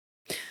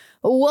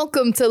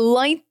Welcome to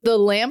Light the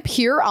Lamp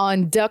here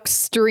on Duck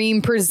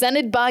Stream,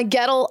 presented by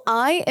Gettle.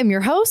 I am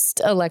your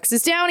host,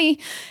 Alexis Downie.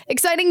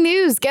 Exciting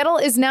news.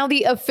 Gettle is now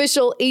the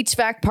official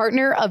HVAC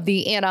partner of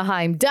the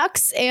Anaheim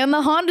Ducks and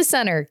the Honda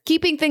Center,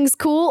 keeping things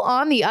cool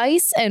on the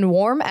ice and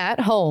warm at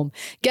home.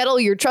 Gettle,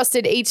 your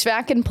trusted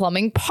HVAC and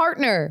plumbing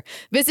partner.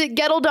 Visit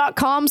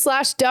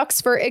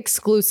Gettle.com/Ducks for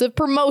exclusive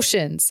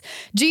promotions.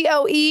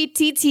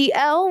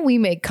 GOETTL, we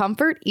make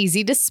comfort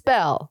easy to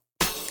spell.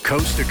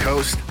 Coast to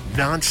coast,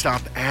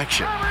 nonstop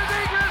action.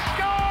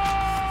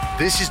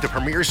 This is the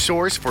premier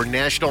source for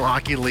National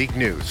Hockey League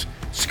news,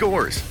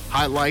 scores,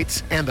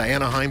 highlights, and the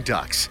Anaheim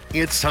Ducks.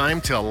 It's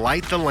time to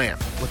light the lamp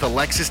with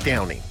Alexis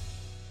Downie.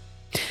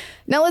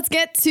 Now let's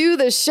get to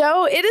the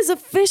show. It is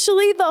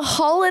officially the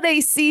holiday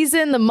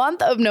season, the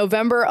month of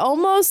November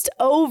almost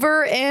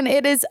over, and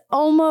it is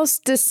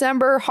almost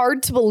December.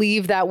 Hard to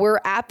believe that we're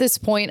at this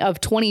point of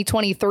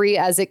 2023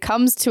 as it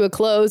comes to a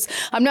close.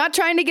 I'm not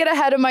trying to get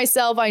ahead of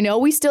myself. I know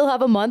we still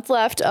have a month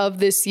left of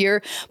this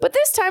year, but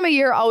this time of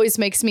year always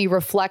makes me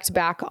reflect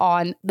back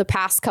on the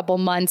past couple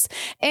months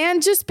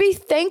and just be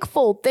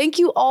thankful. Thank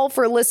you all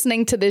for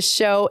listening to this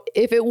show.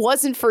 If it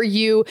wasn't for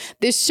you,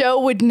 this show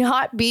would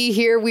not be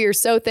here. We are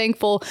so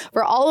thankful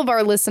for all of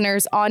our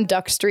listeners on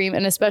Duckstream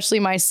and especially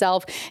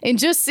myself. And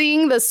just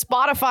seeing the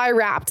Spotify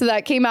Wrapped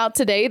that came out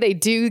today, they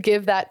do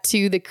give that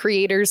to the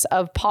creators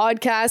of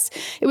podcasts.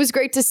 It was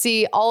great to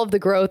see all of the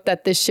growth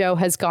that this show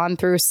has gone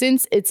through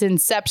since its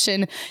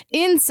inception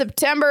in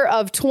September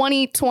of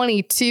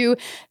 2022.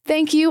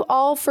 Thank you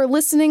all for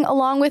listening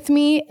along with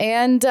me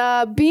and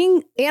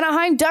being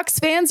Anaheim Ducks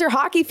fans or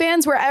hockey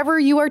fans wherever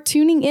you are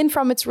tuning in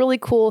from. It's really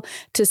cool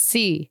to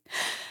see.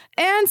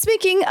 And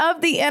speaking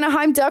of the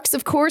Anaheim Ducks,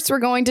 of course, we're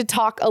going to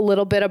talk a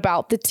little bit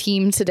about the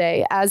team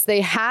today as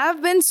they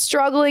have been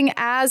struggling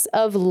as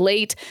of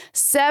late.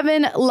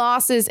 7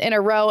 losses in a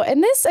row.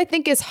 And this, I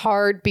think, is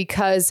hard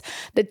because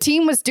the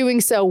team was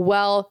doing so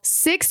well.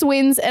 6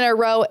 wins in a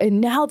row. And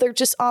now they're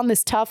just on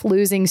this tough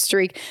losing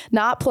streak,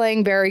 not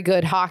playing very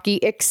good hockey,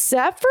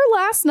 except for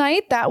last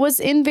night. That was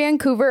in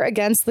Vancouver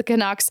against the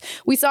Canucks.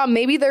 We saw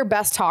maybe their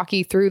best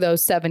hockey through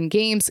those 7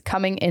 games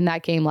coming in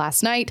that game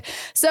last night.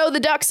 So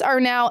the Ducks are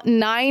now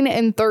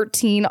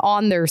 9-13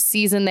 on their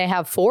season. They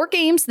have 4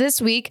 games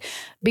this week,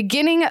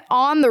 beginning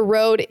on the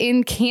road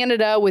in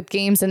Canada with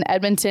games in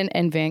Edmonton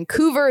and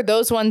Vancouver.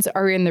 Those ones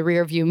are in the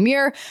rearview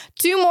mirror.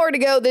 2 more to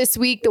go this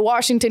week. The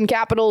Washington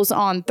Capitals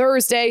on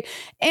Thursday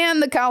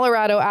and the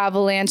Colorado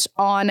Avalanche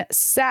on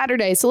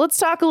Saturday. So let's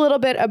talk a little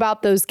bit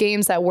about those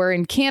games that were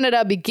in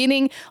Canada,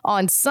 beginning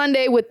on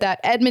Sunday with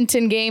that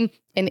Edmonton game.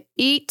 An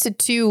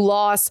 8-2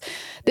 loss.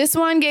 This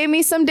one gave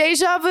me some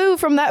deja vu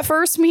from that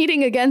first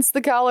meeting against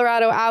the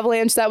Colorado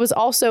Avalanche. That was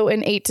also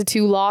an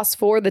 8-2 loss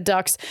for the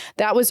Ducks.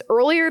 That was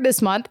earlier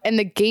this month, and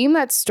the game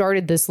that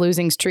started this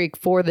losing streak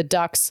for the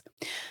Ducks.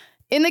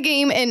 In the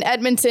game in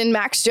Edmonton,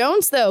 Max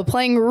Jones, though,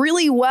 playing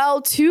really well.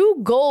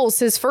 2 goals,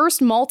 his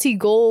first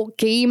multi-goal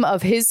game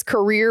of his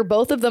career,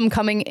 both of them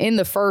coming in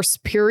the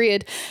first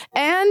period.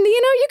 And,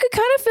 you could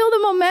kind of feel the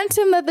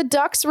momentum that the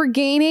Ducks were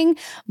gaining,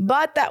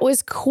 but that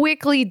was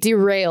quickly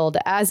derailed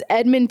as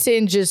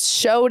Edmonton just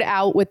showed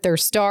out with their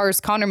stars.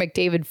 Connor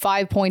McDavid,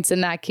 5 points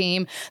in that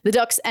game. The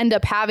Ducks end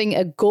up having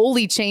a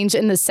goalie change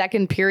in the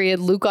second period.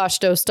 Lukas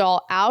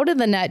Dostal out of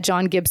the net,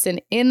 John Gibson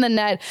in the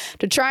net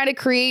to try to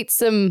create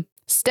some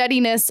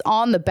steadiness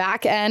on the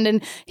back end,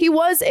 and he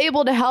was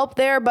able to help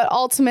there, but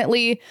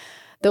ultimately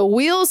the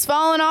wheels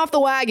falling off the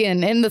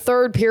wagon in the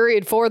third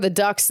period for the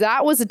Ducks.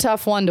 That was a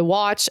tough one to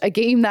watch, a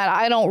game that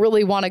I don't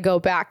really want to go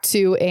back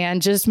to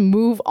and just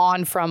move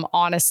on from,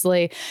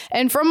 honestly.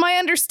 And from my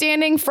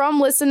understanding from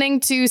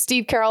listening to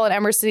Steve Carroll and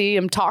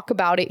Emerson talk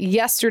about it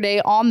yesterday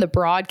on the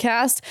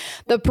broadcast,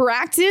 the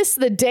practice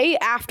the day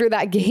after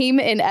that game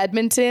in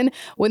Edmonton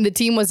when the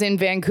team was in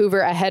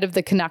Vancouver ahead of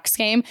the Canucks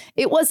game,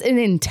 it was an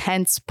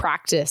intense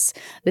practice.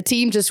 The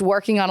team just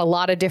working on a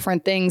lot of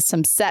different things,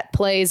 some set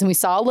plays, and we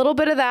saw a little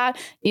bit of that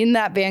in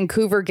that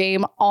Vancouver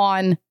game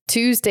on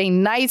Tuesday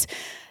night.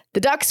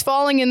 The Ducks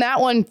falling in that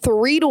one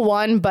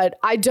 3-1, but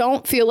I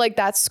don't feel like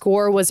that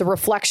score was a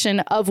reflection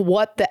of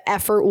what the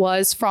effort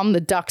was from the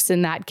Ducks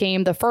in that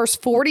game. The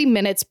first 40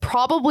 minutes,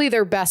 probably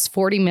their best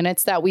 40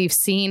 minutes that we've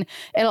seen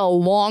in a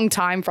long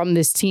time from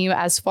this team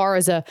as far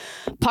as a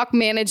puck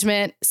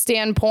management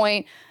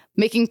standpoint,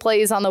 making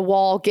plays on the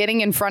wall, getting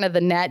in front of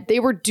the net.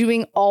 They were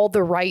doing all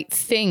the right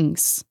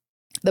things.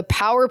 The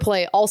power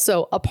play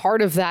also a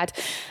part of that.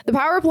 The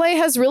power play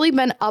has really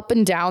been up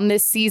and down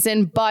this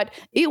season, but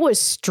it was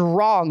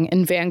strong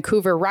in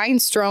Vancouver. Ryan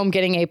Strome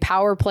getting a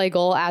power play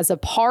goal as a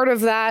part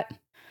of that.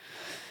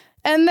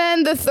 And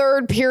then the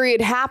third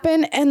period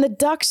happened and the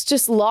Ducks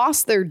just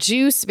lost their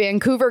juice.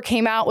 Vancouver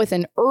came out with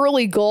an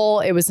early goal.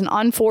 It was an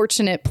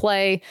unfortunate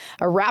play,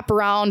 a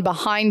wraparound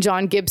behind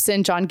John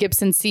Gibson. John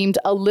Gibson seemed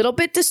a little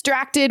bit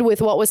distracted with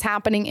what was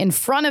happening in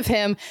front of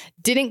him,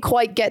 didn't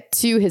quite get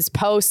to his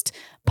post,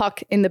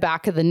 puck in the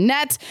back of the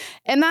net.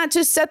 And that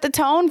just set the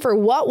tone for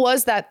what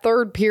was that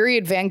third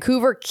period.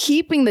 Vancouver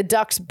keeping the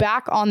Ducks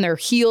back on their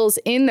heels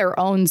in their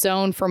own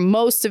zone for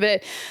most of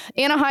it.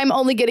 Anaheim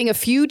only getting a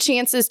few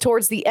chances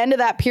towards the end of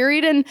that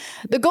period. And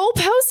the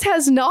goalpost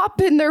has not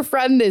been their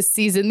friend this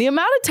season. The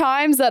amount of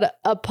times that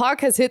a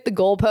puck has hit the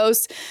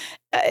goalpost,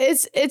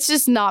 it's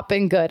just not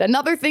been good.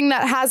 Another thing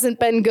that hasn't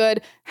been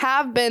good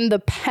have been the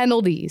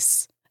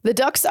penalties. The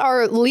Ducks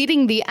are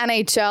leading the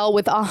NHL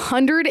with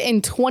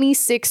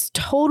 126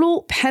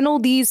 total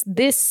penalties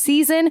this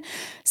season.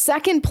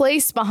 Second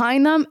place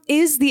behind them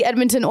is the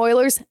Edmonton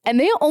Oilers, and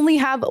they only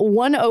have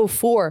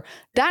 104.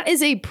 That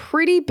is a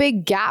pretty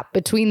big gap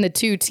between the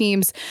two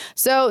teams.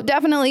 So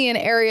definitely an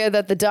area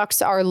that the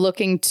Ducks are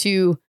looking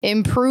to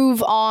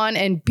improve on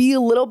and be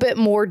a little bit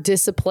more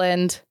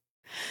disciplined.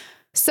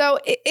 So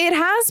it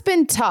has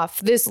been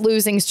tough, this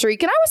losing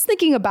streak. And I was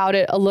thinking about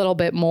it a little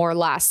bit more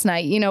last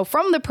night,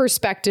 from the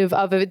perspective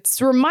of it's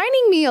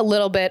reminding me a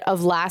little bit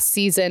of last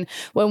season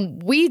when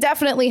we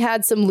definitely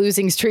had some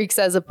losing streaks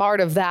as a part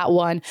of that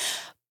one.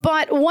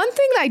 But one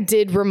thing I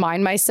did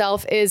remind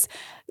myself is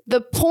the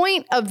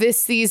point of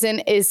this season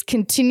is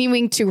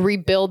continuing to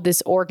rebuild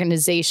this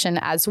organization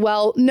as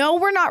well. No,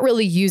 we're not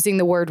really using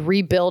the word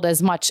rebuild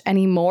as much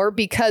anymore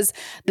because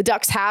the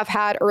Ducks have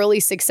had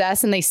early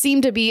success and they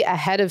seem to be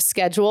ahead of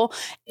schedule.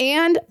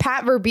 And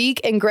Pat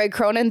Verbeek and Greg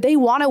Cronin, they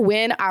want to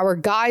win. Our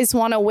guys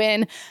want to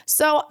win.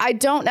 So I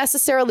don't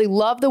necessarily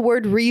love the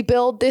word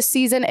rebuild this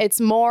season. It's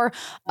more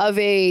of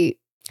a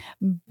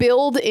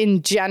build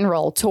in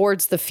general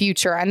towards the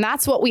future. And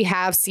that's what we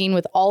have seen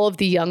with all of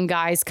the young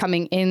guys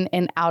coming in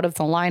and out of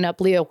the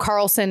lineup. Leo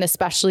Carlsson,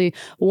 especially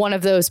one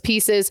of those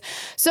pieces.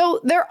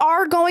 So there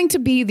are going to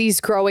be these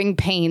growing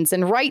pains.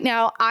 And right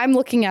now I'm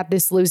looking at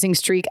this losing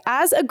streak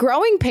as a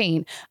growing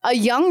pain, a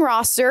young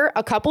roster,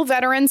 a couple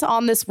veterans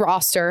on this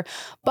roster,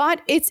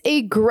 but it's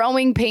a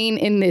growing pain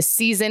in this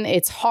season.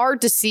 It's hard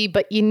to see,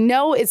 but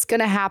it's going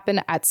to happen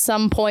at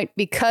some point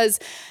because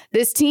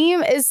this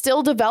team is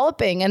still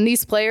developing and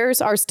these players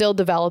are still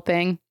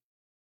developing.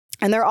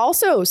 And they're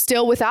also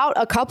still without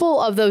a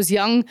couple of those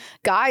young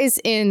guys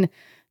in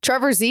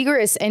Trevor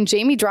Zegras and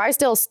Jamie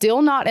Drysdale,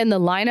 still not in the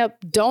lineup.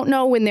 Don't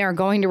know when they're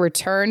going to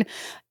return.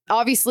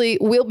 Obviously,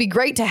 will be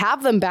great to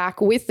have them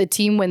back with the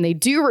team when they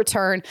do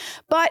return,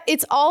 but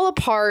it's all a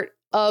part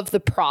of the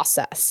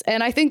process.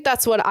 And I think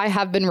that's what I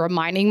have been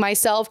reminding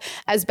myself,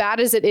 as bad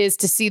as it is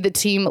to see the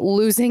team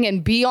losing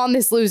and be on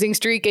this losing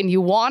streak and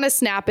you want to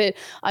snap it.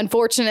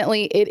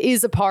 Unfortunately, it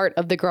is a part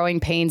of the growing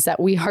pains that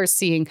we are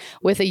seeing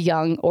with a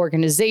young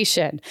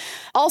organization.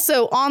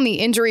 Also on the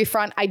injury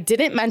front, I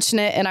didn't mention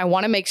it and I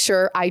want to make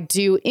sure I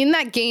do. In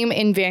that game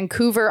in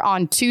Vancouver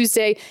on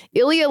Tuesday,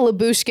 Ilya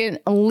Lyubushkin,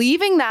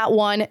 leaving that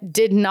one,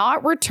 did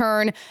not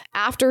return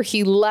after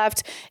he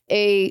left.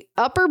 A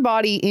upper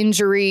body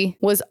injury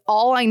was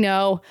all I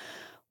know.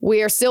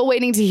 We are still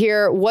waiting to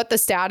hear what the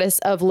status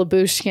of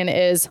Lyubushkin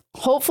is.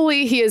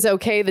 Hopefully he is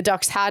okay. The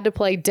Ducks had to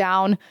play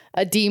down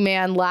a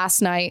D-man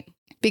last night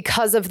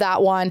because of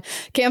that one.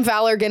 Cam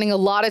Fowler getting a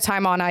lot of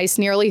time on ice,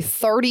 nearly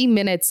 30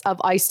 minutes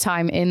of ice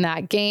time in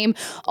that game.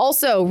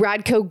 Also,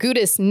 Radko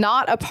Gudas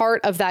not a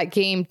part of that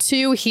game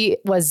too. He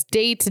was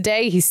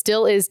day-to-day. He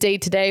still is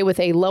day-to-day with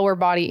a lower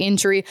body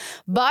injury.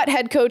 But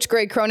head coach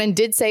Greg Cronin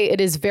did say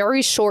it is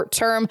very short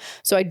term.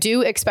 So I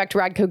do expect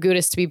Radko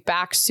Gudas to be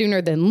back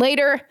sooner than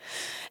later.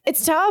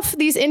 It's tough.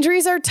 These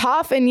injuries are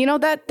tough. And,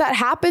 that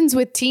happens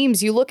with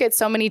teams. You look at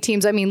so many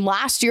teams. I mean,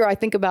 last year, I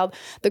think about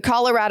the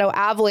Colorado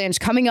Avalanche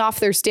coming off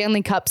their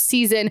Stanley Cup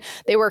season.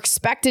 They were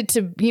expected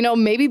to,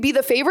 maybe be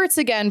the favorites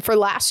again for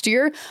last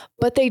year,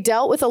 but they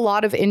dealt with a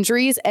lot of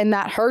injuries and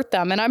that hurt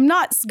them. And I'm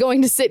not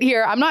going to sit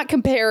here. I'm not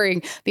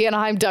comparing the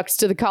Anaheim Ducks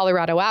to the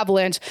Colorado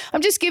Avalanche.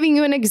 I'm just giving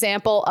you an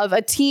example of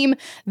a team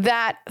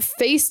that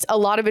faced a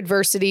lot of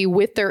adversity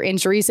with their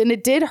injuries and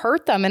it did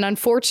hurt them. And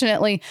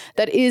unfortunately,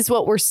 that is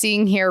what we're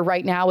seeing here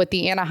right now with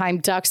the Anaheim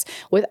Ducks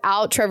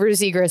without Trevor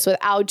Zegras,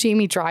 without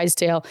Jamie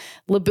Drysdale,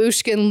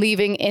 Lyubushkin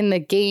leaving in the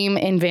game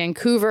in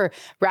Vancouver,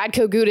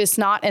 Radko Gudas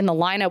not in the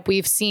lineup.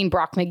 We've seen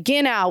Brock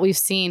McGinn out. We've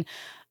seen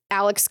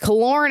Alex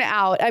Killorn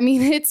out. I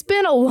mean, it's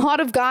been a lot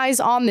of guys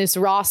on this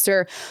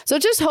roster. So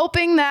just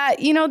hoping that,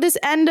 this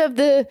end of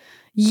the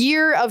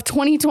year of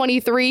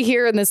 2023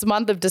 here in this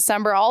month of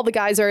December, all the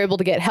guys are able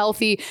to get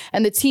healthy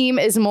and the team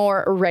is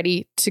more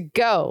ready to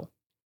go.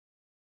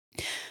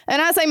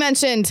 And as I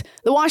mentioned,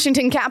 the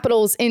Washington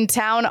Capitals in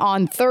town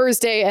on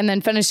Thursday and then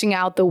finishing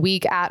out the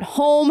week at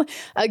home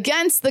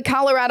against the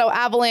Colorado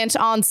Avalanche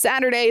on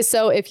Saturday.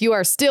 So if you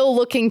are still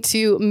looking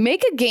to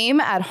make a game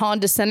at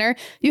Honda Center,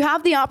 you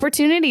have the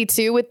opportunity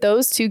to with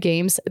those two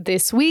games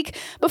this week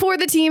before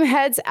the team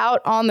heads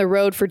out on the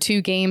road for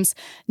two games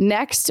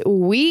next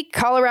week,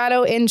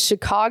 Colorado and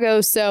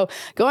Chicago. So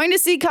going to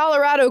see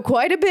Colorado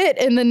quite a bit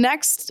in the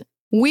next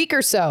week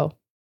or so.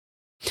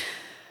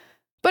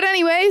 But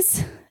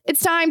anyways,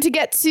 It's time to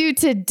get to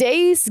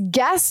today's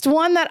guest,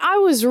 one that I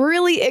was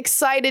really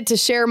excited to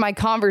share my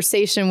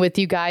conversation with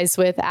you guys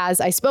with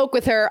as I spoke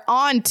with her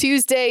on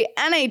Tuesday.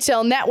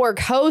 NHL Network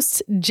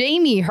host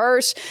Jamie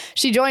Hersch.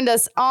 She joined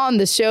us on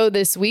the show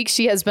this week.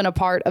 She has been a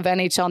part of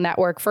NHL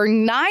Network for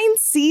 9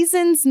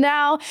 seasons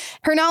now.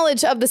 Her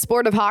knowledge of the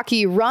sport of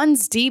hockey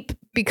runs deep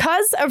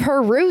because of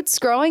her roots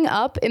growing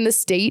up in the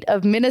state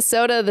of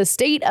Minnesota, the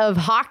state of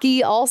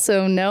hockey,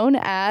 also known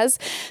as.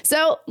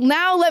 So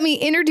now let me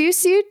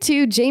introduce you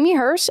to Jamie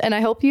Hersch, and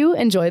I hope you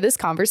enjoy this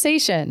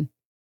conversation.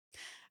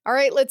 All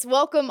right, let's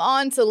welcome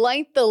on to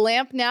Light the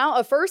Lamp now,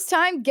 a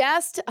first-time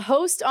guest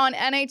host on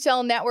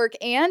NHL Network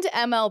and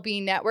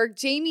MLB Network,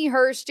 Jamie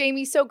Hersch.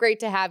 Jamie, so great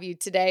to have you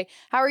today.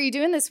 How are you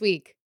doing this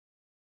week?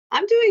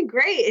 I'm doing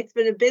great. It's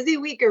been a busy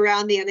week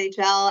around the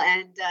NHL,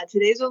 and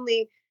today's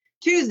only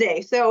Tuesday.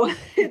 So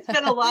it's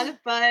been a lot of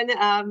fun,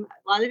 a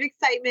lot of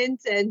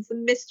excitement and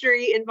some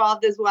mystery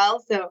involved as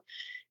well. So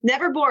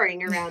never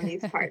boring around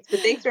these parts, but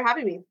thanks for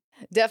having me.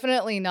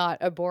 Definitely not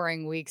a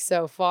boring week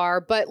so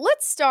far, but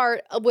let's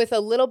start with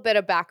a little bit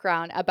of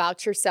background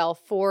about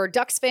yourself for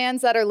Ducks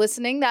fans that are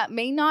listening that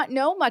may not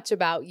know much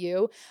about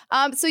you.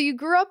 So you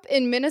grew up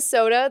in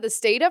Minnesota, the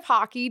state of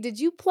hockey. Did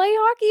you play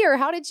hockey or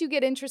how did you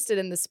get interested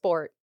in the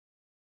sport?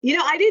 You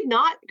know, I did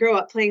not grow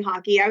up playing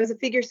hockey. I was a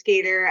figure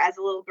skater as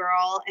a little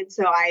girl. And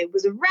so I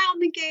was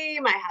around the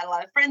game. I had a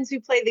lot of friends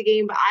who played the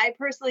game, but I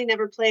personally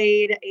never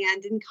played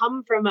and didn't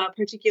come from a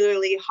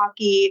particularly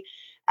hockey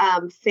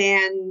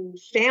fan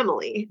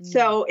family.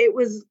 So it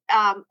was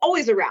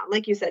always around.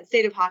 Like you said,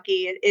 state of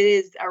hockey, it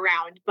is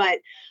around. But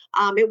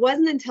it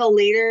wasn't until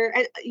later.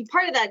 And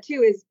part of that,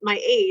 too, is my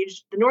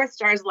age. The North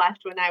Stars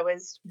left when I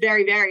was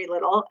very, very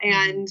little.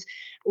 And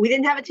we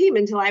didn't have a team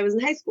until I was in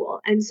high school.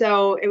 And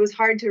so it was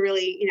hard to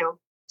really,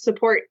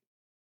 support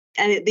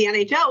the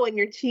NHL when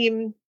your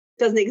team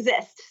doesn't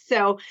exist.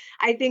 So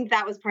I think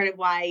that was part of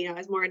why, I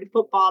was more into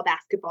football,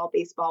 basketball,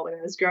 baseball when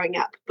I was growing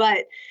up.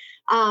 But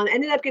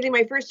ended up getting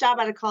my first job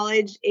out of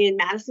college in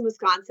Madison,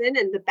 Wisconsin.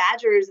 And the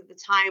Badgers at the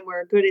time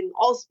were good in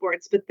all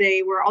sports, but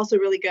they were also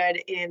really good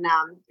in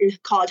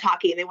college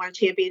hockey. They won a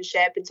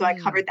championship. And so I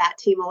covered that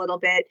team a little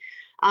bit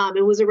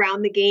and was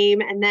around the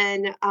game. And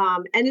then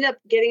ended up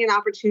getting an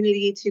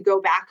opportunity to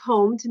go back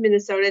home to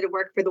Minnesota to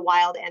work for the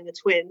Wild and the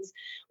Twins,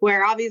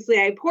 where obviously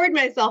I poured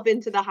myself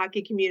into the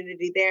hockey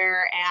community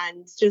there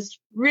and just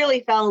really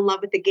fell in love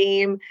with the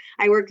game.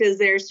 I worked as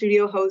their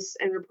studio host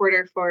and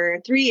reporter for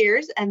 3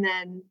 years. And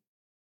then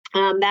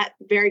that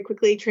very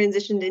quickly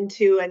transitioned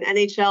into an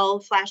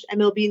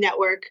NHL/MLB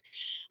network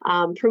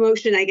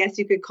promotion, I guess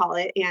you could call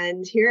it.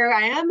 And here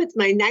I am. It's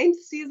my 9th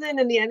season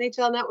in the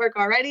NHL network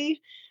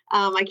already.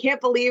 I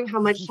can't believe how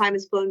much time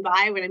has flown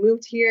by. When I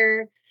moved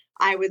here,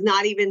 I was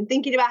not even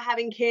thinking about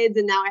having kids.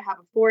 And now I have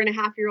a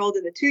 4.5-year-old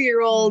and a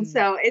 2-year-old.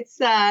 So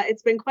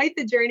it's been quite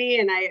the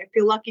journey. And I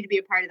feel lucky to be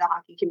a part of the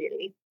hockey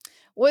community.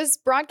 Was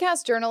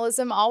broadcast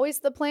journalism always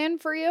the plan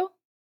for you?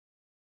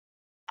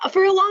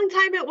 For a long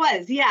time it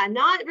was. Yeah,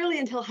 not really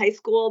until high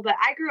school, but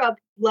I grew up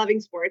loving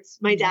sports.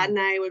 My dad and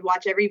I would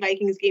watch every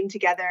Vikings game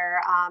together.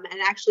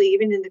 And actually,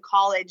 even into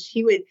college,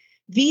 he would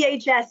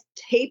VHS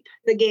tape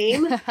the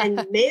game and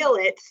snail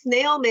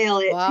mail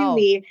it to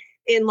me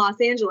in Los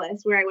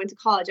Angeles, where I went to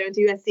college. I went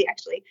to USC,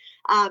 actually.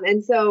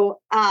 And so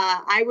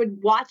I would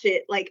watch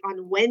it like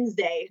on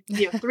Wednesday,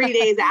 3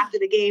 days after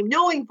the game,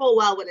 knowing full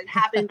well what had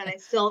happened, but I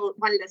still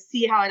wanted to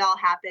see how it all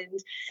happened.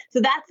 So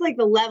that's like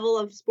the level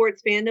of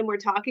sports fandom we're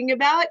talking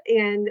about.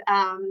 And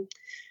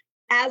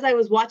as I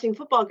was watching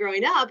football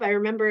growing up, I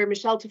remember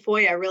Michelle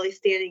Tafoya really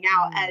standing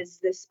out as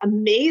this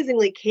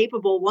amazingly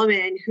capable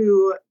woman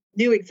who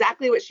knew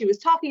exactly what she was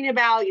talking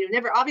about,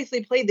 never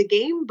obviously played the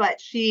game,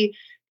 but she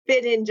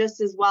fit in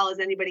just as well as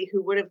anybody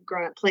who would have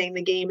grown up playing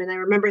the game. And I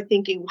remember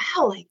thinking,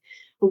 wow, like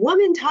a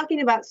woman talking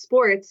about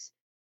sports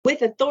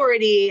with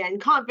authority and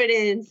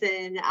confidence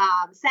and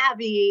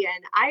savvy.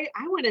 And I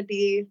want to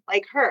be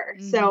like her.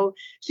 So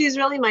she's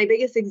really my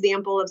biggest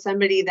example of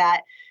somebody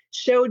that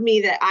showed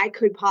me that I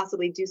could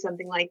possibly do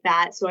something like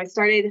that. So I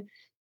started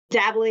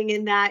dabbling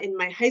in that in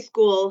my high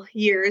school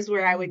years,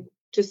 where I would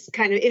just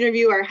kind of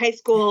interview our high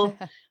school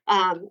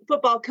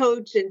football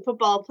coach and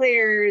football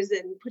players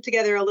and put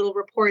together a little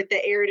report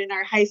that aired in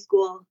our high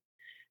school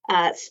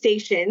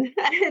station.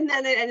 And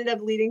then it ended up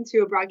leading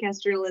to a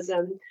broadcast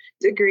journalism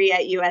degree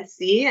at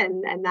USC.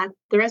 And that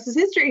the rest is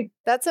history.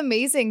 That's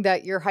amazing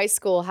that your high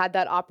school had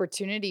that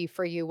opportunity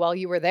for you while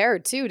you were there,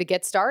 too, to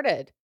get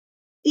started.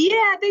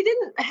 Yeah, they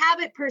didn't have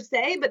it per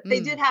se, but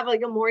they did have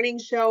like a morning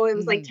show. It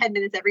was like 10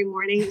 minutes every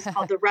morning. It was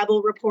called the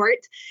Rebel Report.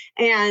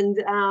 And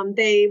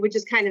they would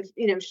just kind of,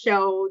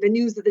 show the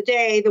news of the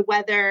day, the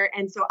weather.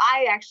 And so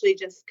I actually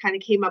just kind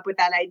of came up with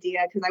that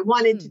idea because I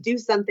wanted to do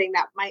something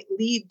that might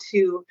lead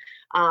to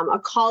a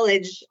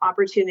college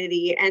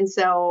opportunity. And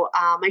so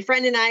my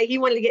friend and he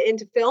wanted to get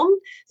into film.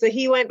 So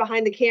he went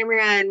behind the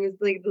camera and was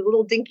like the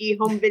little dinky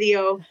home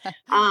video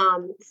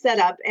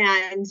setup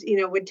and,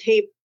 would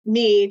tape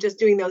me just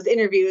doing those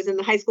interviews, and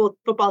the high school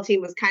football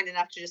team was kind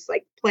enough to just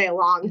like play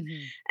along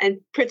and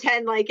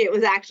pretend like it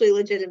was actually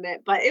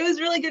legitimate. But it was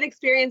a really good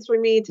experience for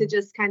me to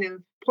just kind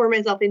of pour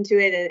myself into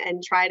it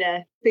and try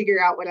to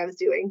figure out what I was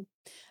doing.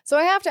 So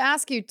I have to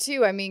ask you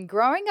too, I mean,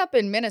 growing up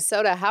in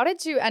Minnesota, how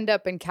did you end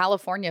up in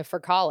California for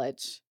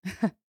college?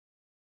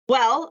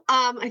 Well,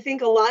 I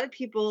think a lot of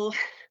people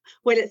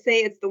would say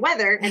it's the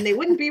weather, and they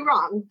wouldn't be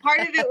wrong. Part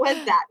of it was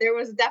that there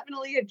was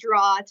definitely a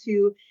draw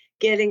to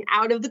getting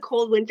out of the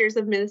cold winters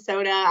of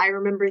Minnesota. I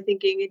remember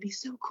thinking it'd be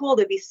so cool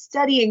to be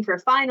studying for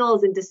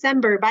finals in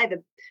December by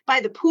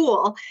the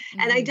pool.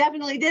 And I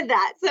definitely did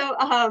that. So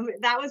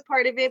that was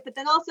part of it. But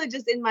then also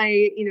just in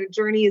my,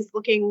 journeys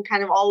looking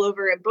kind of all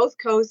over at both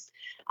coasts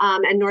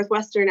and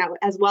Northwestern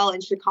as well in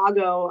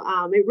Chicago,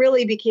 it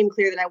really became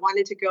clear that I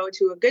wanted to go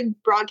to a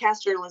good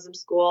broadcast journalism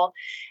school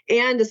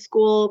and a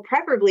school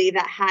preferably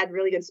that had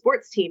really good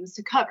sports teams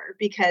to cover,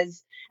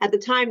 because at the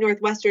time,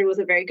 Northwestern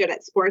wasn't very good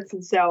at sports.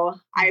 And so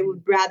I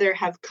would rather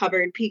have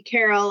covered Pete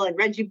Carroll and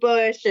Reggie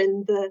Bush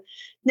and the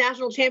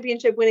national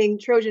championship winning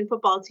Trojan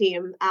football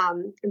team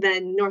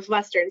than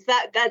Northwestern. So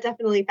that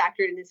definitely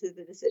factored into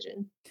the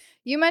decision.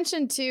 You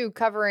mentioned too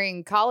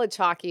covering college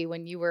hockey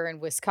when you were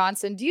in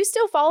Wisconsin. Do you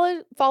still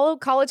follow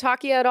college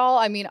hockey at all?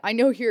 I mean, I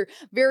know you're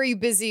very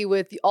busy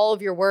with all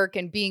of your work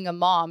and being a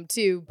mom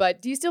too, but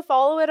do you still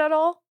follow it at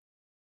all?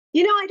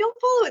 I don't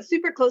follow it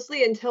super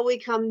closely until we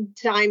come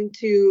time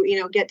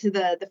to, get to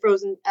the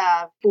Frozen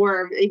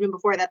Four, even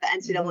before that, the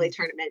NCAA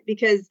tournament,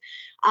 because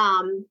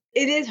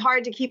it is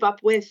hard to keep up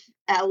with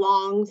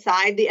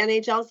alongside the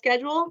NHL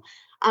schedule.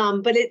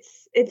 But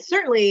it's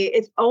certainly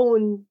its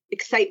own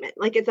excitement.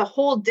 Like, it's a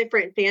whole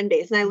different fan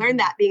base. And I learned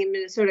that being in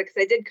Minnesota,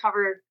 because I did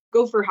cover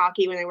Gopher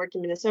hockey when I worked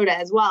in Minnesota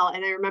as well.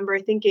 And I remember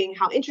thinking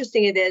how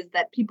interesting it is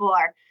that people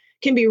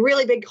can be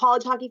really big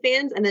college hockey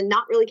fans and then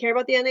not really care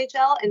about the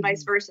NHL and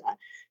vice versa.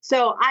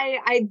 So I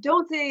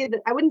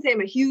wouldn't say I'm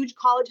a huge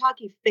college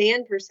hockey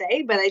fan per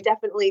se, but I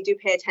definitely do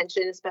pay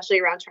attention, especially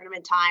around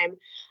tournament time.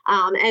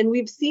 And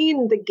we've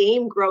seen the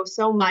game grow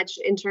so much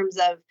in terms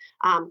of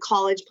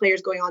college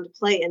players going on to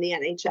play in the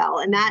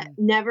NHL. And that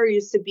never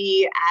used to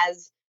be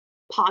as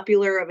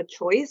popular of a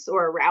choice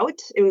or a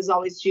route. It was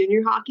always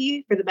junior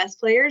hockey for the best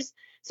players.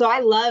 So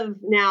I love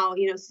now,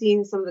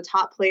 seeing some of the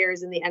top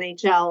players in the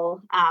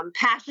NHL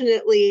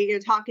passionately,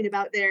 talking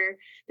about their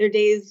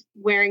days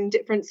wearing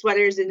different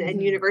sweaters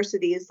and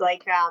universities.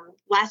 Like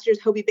last year's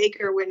Hobie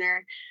Baker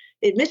winner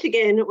in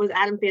Michigan was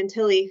Adam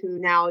Fantilli, who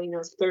now,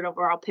 is third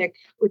overall pick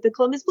with the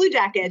Columbus Blue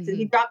Jackets. And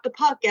he dropped the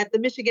puck at the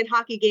Michigan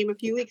hockey game a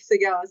few weeks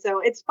ago.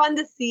 So it's fun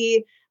to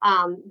see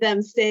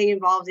them staying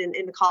involved in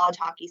the college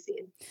hockey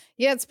scene.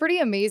 Yeah, it's pretty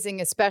amazing,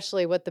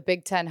 especially what the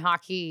Big Ten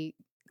hockey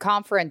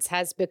conference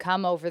has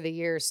become over the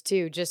years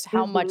too, just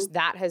how much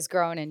that has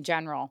grown in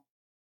general.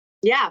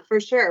 Yeah, for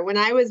sure. When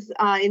I was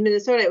in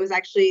Minnesota, it was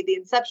actually the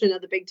inception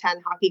of the Big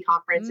Ten Hockey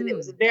Conference. And it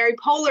was a very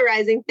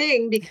polarizing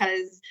thing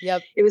because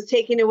it was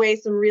taking away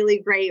some really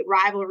great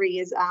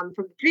rivalries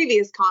from the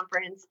previous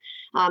conference,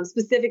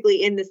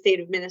 specifically in the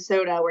state of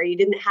Minnesota, where you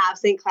didn't have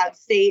St. Cloud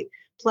State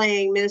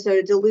playing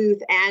Minnesota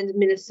Duluth and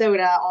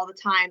Minnesota all the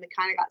time. It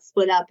kind of got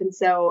split up. And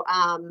so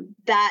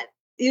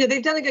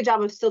they've done a good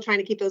job of still trying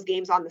to keep those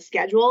games on the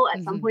schedule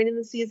at some point in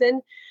the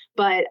season.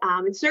 But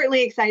it's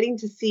certainly exciting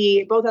to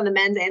see, both on the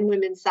men's and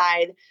women's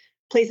side,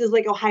 places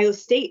like Ohio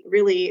State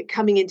really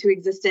coming into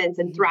existence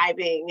and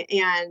thriving.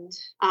 And,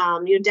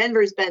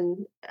 Denver's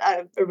been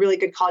a really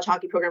good college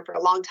hockey program for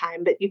a long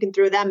time, but you can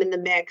throw them in the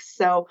mix.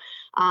 So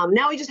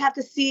now we just have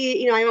to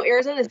see, I know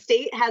Arizona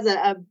State has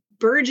a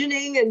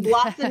burgeoning and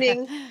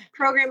blossoming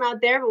program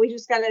out there, but we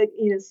just got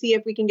to, see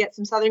if we can get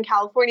some Southern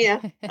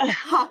California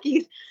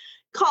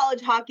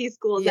college hockey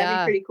schools.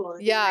 That'd be pretty cool.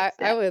 Yeah,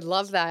 I would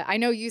love that. I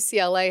know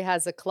UCLA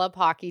has a club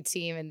hockey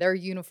team and their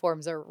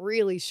uniforms are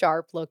really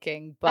sharp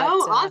looking. But,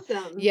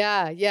 awesome.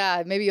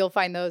 Yeah. Maybe you'll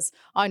find those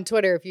on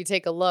Twitter if you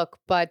take a look.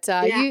 But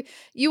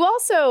you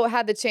also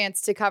had the chance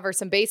to cover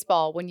some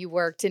baseball when you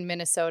worked in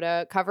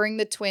Minnesota, covering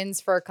the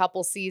Twins for a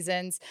couple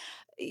seasons.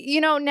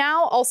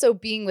 Now also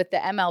being with the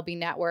MLB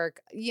network,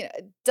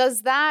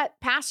 does that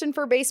passion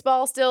for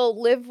baseball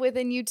still live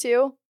within you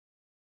too?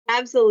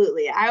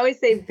 Absolutely. I always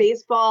say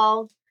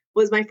baseball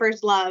was my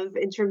first love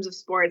in terms of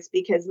sports,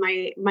 because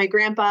my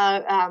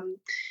grandpa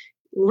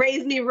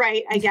raised me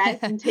right, I guess,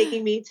 and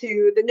taking me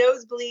to the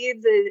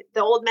nosebleeds,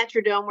 the old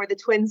Metrodome where the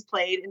Twins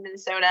played in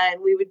Minnesota.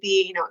 And we would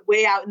be,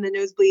 way out in the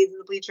nosebleeds and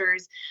the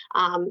bleachers.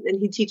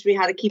 And he'd teach me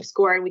how to keep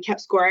score. And we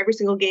kept score every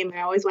single game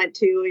I always went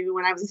to. Even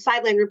when I was a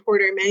sideline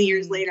reporter many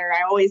years later,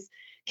 I always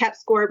kept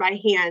score by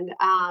hand.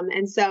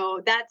 And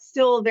so that's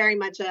still very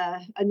much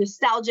a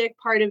nostalgic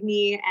part of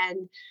me,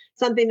 and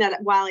something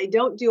that, while I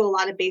don't do a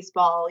lot of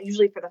baseball,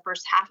 usually for the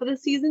first half of the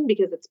season,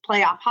 because it's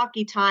playoff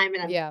hockey time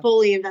and I'm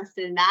fully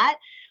invested in that.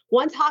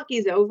 Once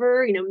hockey's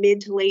over, mid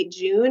to late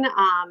June,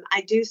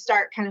 I do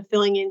start kind of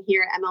filling in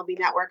here at MLB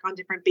Network on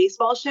different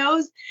baseball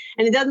shows.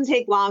 And it doesn't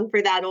take long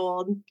for that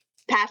old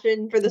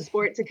passion for the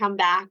sport to come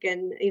back.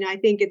 And, I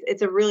think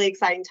it's a really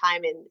exciting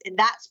time in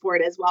that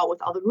sport as well,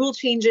 with all the rule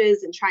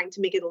changes and trying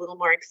to make it a little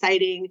more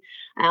exciting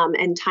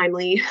and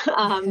timely.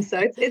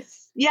 So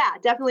it's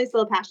definitely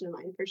still a passion of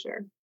mine for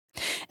sure.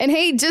 And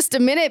hey, just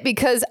a minute,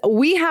 because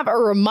we have a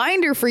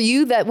reminder for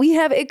you that we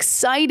have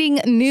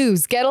exciting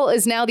news. Gettle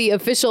is now the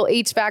official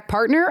HVAC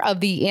partner of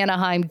the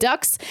Anaheim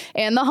Ducks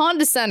and the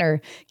Honda Center,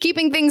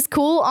 keeping things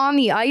cool on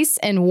the ice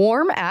and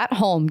warm at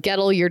home.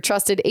 Gettle, your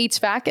trusted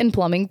HVAC and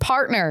plumbing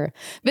partner.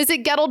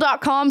 Visit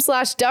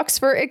gettle.com/ducks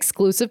for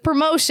exclusive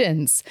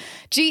promotions.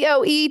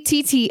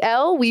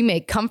 GOETTL, we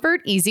make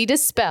comfort easy to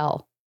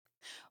spell.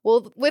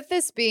 Well, with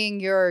this being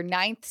your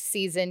 9th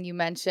season, you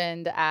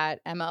mentioned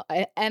at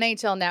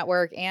NHL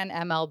Network and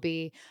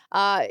MLB,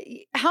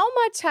 how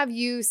much have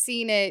you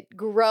seen it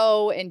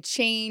grow and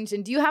change?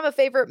 And do you have a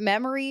favorite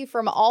memory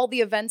from all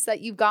the events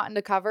that you've gotten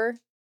to cover?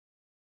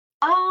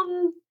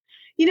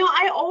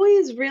 I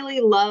always really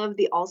love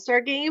the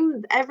All-Star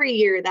game. Every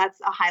year, that's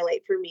a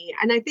highlight for me.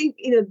 And I think,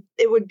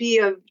 it would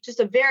be just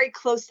a very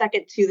close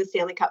second to the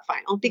Stanley Cup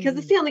final, because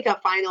the Stanley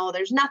Cup final,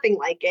 there's nothing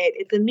like it.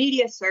 It's a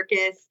media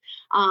circus.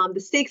 The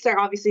stakes are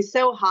obviously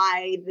so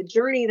high. The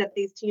journey that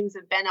these teams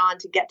have been on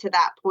to get to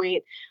that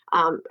point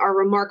are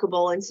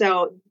remarkable. And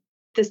so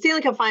the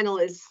Stanley Cup final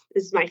is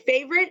my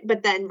favorite,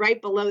 but then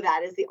right below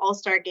that is the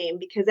All-Star game,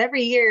 because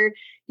every year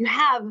you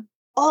have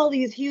all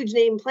these huge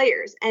name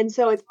players. And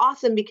so it's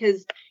awesome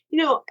because,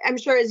 I'm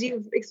sure as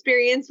you've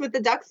experienced with the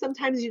Ducks,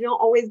 sometimes you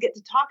don't always get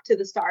to talk to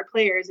the star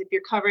players if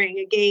you're covering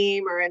a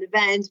game or an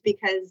event,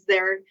 because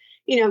they're,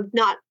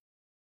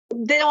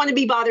 they don't want to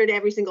be bothered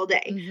every single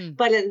day. Mm-hmm.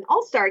 But in an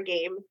all-star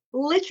game,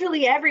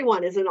 literally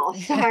everyone is an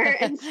all-star.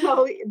 And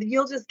so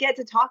you'll just get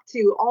to talk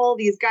to all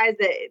these guys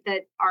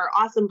that are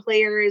awesome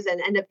players and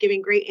end up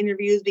giving great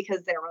interviews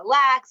because they're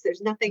relaxed.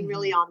 There's nothing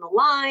really on the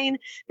line.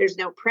 There's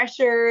no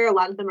pressure. A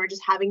lot of them are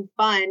just having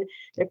fun.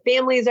 Their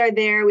families are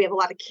there. We have a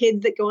lot of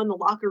kids that go in the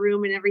locker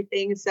room and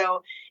everything.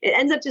 So it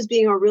ends up just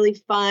being a really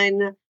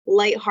fun,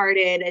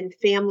 lighthearted, and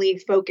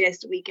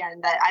family-focused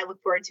weekend that I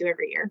look forward to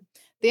every year.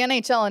 The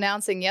NHL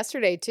announcing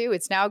yesterday, too,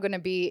 it's now going to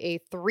be a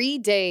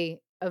 3-day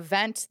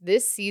event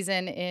this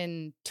season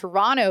in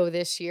Toronto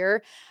this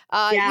year.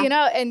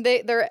 And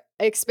they're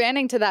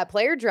expanding to that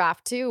player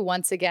draft, too,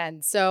 once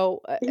again.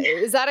 So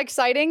is that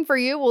exciting for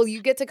you? Will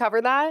you get to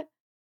cover that?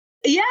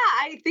 Yeah,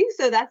 I think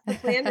so. That's the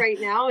plan right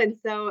now. And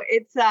so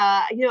it's,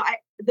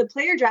 the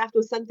player draft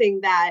was something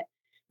that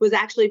was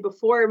actually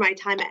before my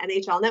time at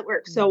NHL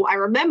Network. So I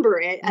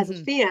remember it as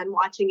a fan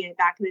watching it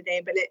back in the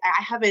day, but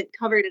I haven't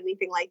covered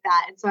anything like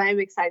that. And so I'm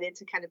excited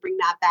to kind of bring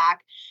that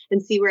back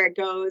and see where it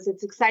goes.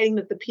 It's exciting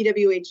that the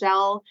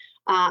PWHL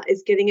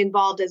is getting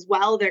involved as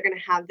well. They're going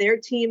to have their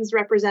teams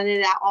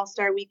represented at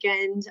All-Star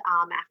Weekend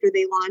after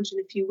they launch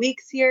in a few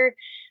weeks here.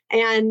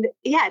 And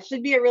yeah, it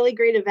should be a really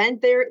great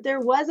event.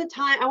 There was a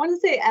time, I want to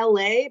say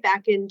LA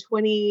back in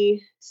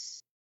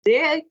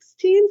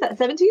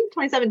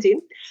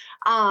 2017,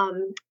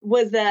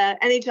 was the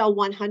NHL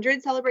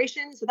 100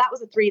 celebration. So that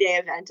was a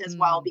 3-day event as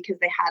well, because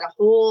they had a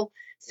whole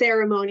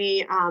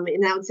ceremony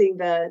announcing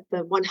the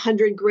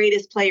 100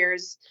 greatest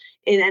players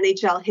in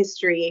NHL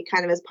history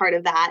kind of as part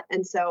of that.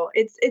 And so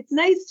it's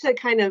nice to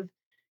kind of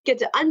get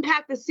to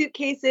unpack the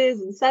suitcases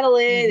and settle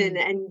in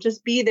and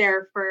just be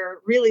there for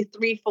really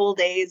 3 full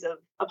days of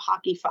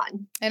hockey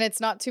fun. And it's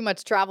not too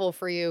much travel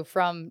for you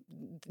from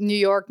New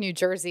York, New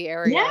Jersey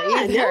area.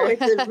 Yeah, no,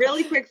 it's a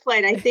really quick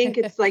flight. I think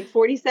it's like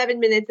 47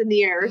 minutes in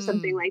the air or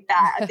something like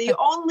that. The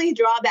only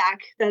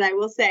drawback that I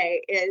will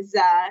say is,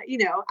 I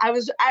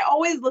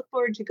always look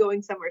forward to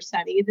going somewhere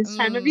sunny this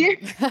time of year.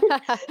 So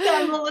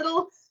I'm a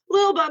little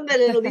bummed that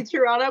it'll be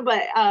Toronto,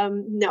 but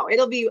no,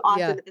 it'll be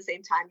awesome at the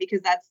same time,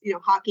 because that's,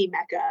 hockey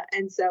mecca.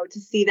 And so to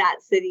see that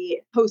city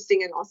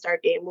hosting an all-star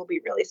game will be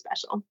really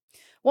special.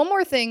 One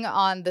more thing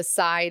on the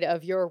side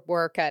of your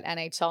work at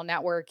NHL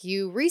Network,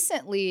 you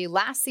recently,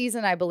 last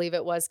season, I believe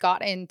it was,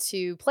 got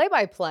into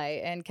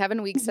play-by-play, and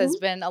Kevin Weeks has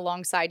been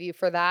alongside you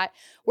for that.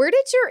 Where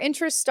did your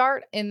interest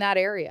start in that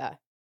area?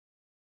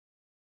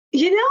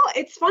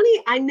 It's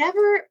funny. I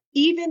never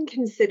even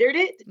considered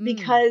it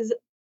because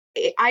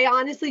I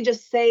honestly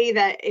just say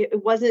that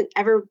it wasn't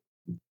ever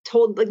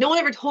told, like no one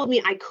ever told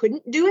me I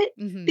couldn't do it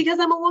because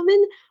I'm a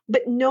woman,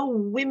 but no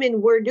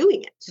women were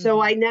doing it.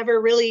 So I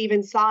never really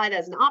even saw it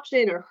as an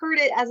option or heard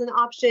it as an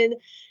option.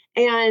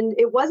 And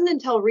it wasn't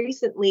until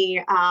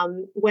recently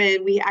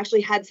when we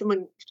actually had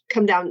someone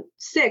come down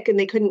sick and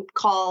they couldn't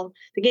call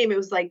the game. It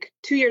was like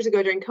 2 years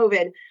ago during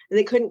COVID, and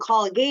they couldn't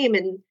call a game.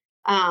 And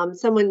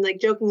someone like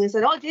jokingly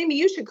said, "Oh, Jamie,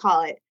 you should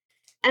call it."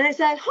 And I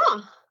said,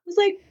 I was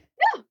like,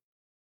 yeah.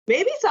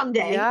 Maybe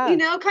someday,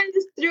 kind of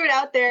just threw it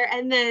out there.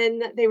 And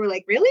then they were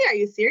like, "Really? Are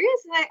you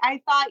serious?" And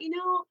I thought,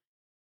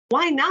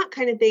 why not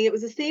kind of thing. It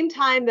was the same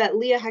time that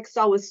Leah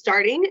Hextall was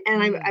starting.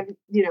 And I'm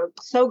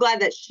so glad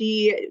that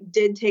she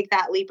did take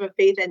that leap of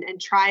faith and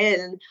try it.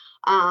 And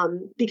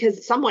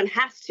because someone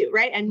has to,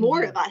 right? And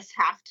more of us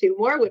have to,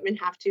 more women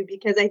have to,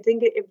 because I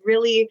think it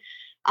really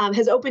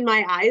has opened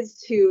my eyes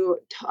to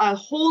a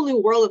whole new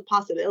world of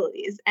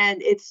possibilities.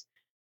 And it's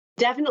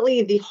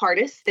definitely the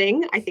hardest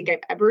thing I think I've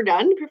ever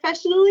done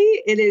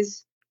professionally. It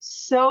is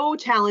so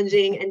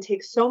challenging and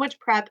takes so much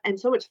prep and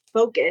so much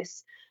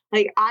focus.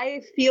 Like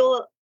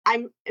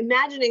I'm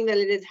imagining that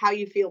it is how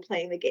you feel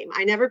playing the game.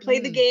 I never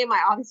played the game.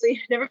 I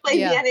obviously never played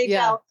the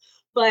NHL,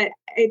 but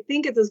I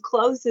think it's as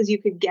close as you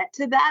could get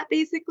to that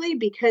basically,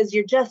 because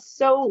you're just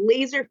so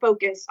laser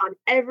focused on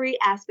every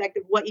aspect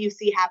of what you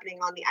see happening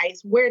on the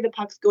ice, where the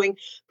puck's going,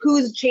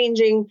 who's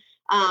changing,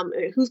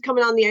 who's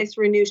coming on the ice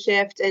for a new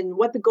shift, and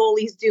what the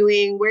goalie's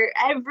doing, where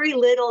every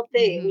little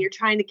thing you're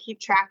trying to keep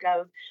track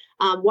of,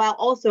 while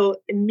also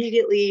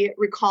immediately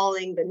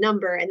recalling the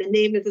number and the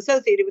name that's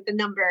associated with the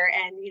number,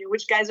 and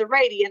which guy's a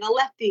righty and a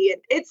lefty.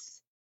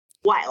 It's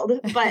wild,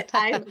 but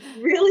I've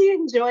really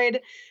enjoyed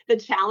the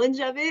challenge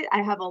of it.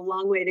 I have a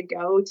long way to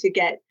go to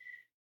get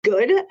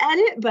good at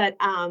it, but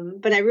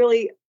I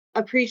really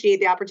appreciate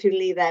the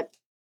opportunity that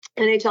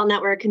NHL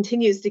Network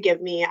continues to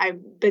give me. I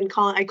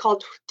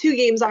called 2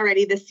 games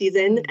already this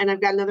season, and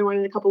I've got another one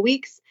in a couple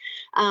weeks.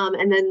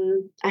 And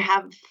then I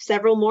have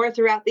several more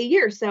throughout the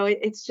year. So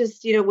it's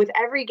just, with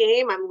every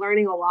game, I'm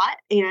learning a lot.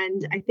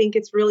 And I think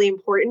it's really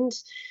important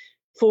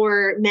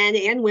for men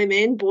and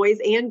women, boys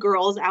and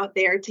girls out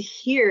there to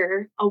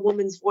hear a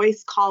woman's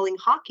voice calling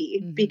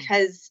hockey,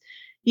 because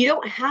you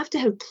don't have to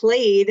have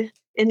played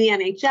in the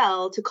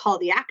NHL to call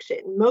the action.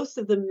 Most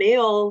of the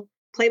male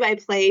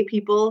play-by-play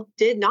people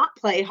did not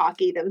play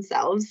hockey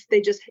themselves. They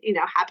just,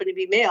 happen to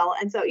be male.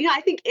 And so,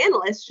 I think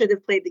analysts should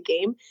have played the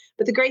game.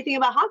 But the great thing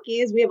about hockey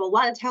is we have a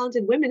lot of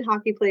talented women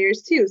hockey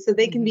players too. So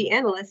they can be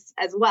analysts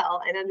as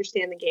well and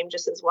understand the game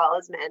just as well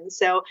as men.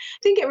 So I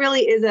think it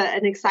really is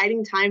an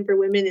exciting time for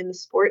women in the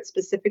sport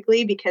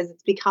specifically, because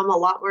it's become a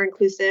lot more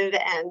inclusive,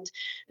 and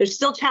there's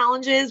still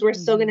challenges. We're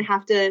still going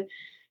to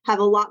have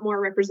a lot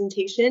more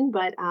representation.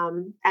 But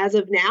as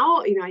of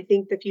now, I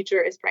think the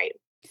future is bright.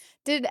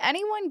 Did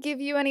anyone give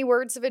you any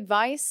words of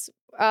advice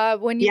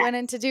when you went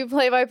in to do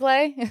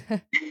play-by-play?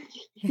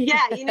 Yeah,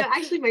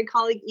 actually my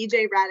colleague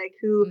EJ Raddick,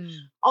 who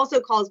also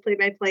calls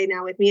play-by-play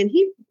now with me, and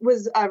he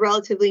was a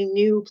relatively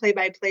new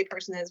play-by-play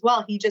person as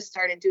well. He just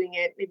started doing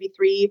it maybe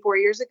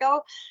 3-4 years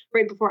ago,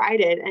 right before I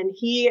did. And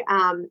he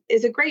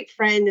is a great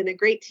friend and a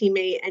great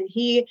teammate. And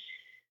he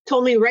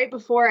told me right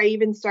before I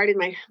even started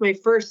my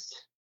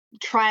first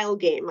trial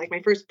game, like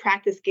my first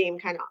practice game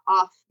kind of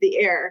off the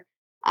air,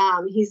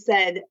 he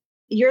said,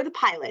 "You're the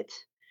pilot,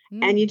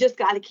 and you just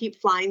got to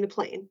keep flying the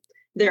plane.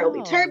 There will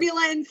be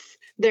turbulence.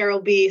 There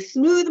will be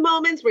smooth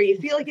moments where you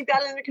feel like you've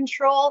got it under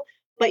control,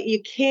 but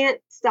you can't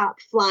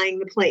stop flying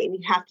the plane.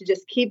 You have to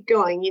just keep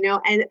going,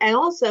 And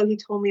also he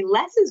told me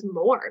less is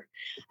more,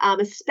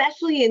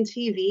 especially in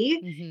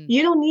TV.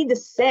 You don't need to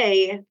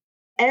say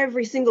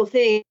every single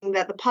thing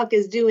that the puck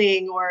is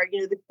doing, or,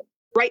 the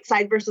right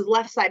side versus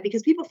left side,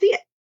 because people see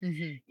it,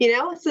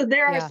 So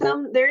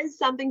there is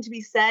something to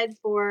be said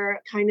for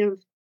kind of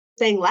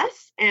saying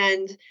less.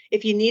 And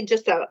if you need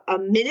just a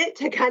minute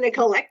to kind of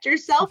collect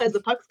yourself as the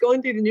puck's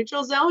going through the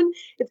neutral zone,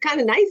 it's kind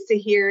of nice to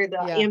hear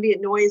the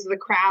ambient noise of the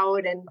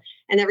crowd and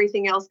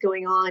everything else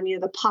going on,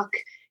 the puck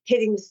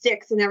hitting the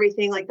sticks and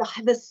everything. Like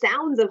the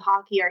sounds of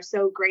hockey are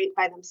so great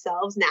by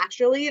themselves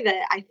naturally,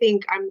 that I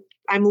think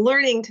I'm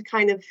learning to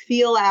kind of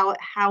feel out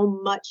how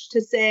much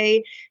to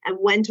say and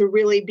when to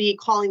really be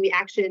calling the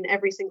action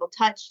every single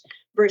touch,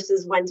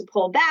 versus when to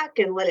pull back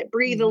and let it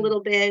breathe a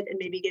little bit and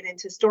maybe get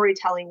into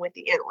storytelling with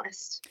the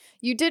analyst.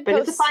 You did but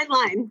post, it's a fine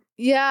line.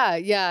 Yeah.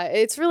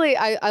 It's really,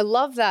 I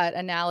love that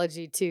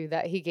analogy too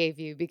that he gave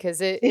you, because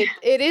it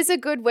is a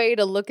good way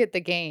to look at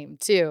the game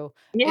too,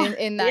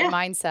 in that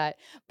mindset.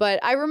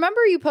 But I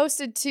remember you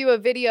posted too a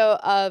video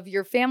of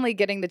your family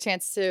getting the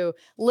chance to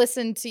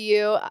listen to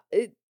you.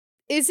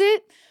 Is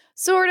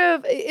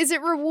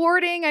it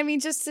rewarding? I mean,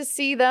 just to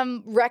see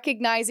them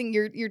recognizing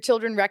your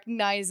children,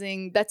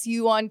 recognizing that's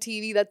you on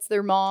TV, that's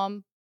their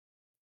mom.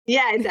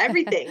 Yeah, it's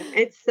everything.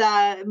 It's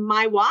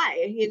my why,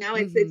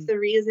 it's the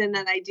reason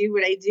that I do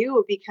what I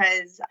do,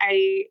 because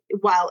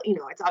while,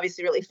 it's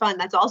obviously really fun,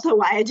 that's also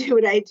why I do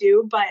what I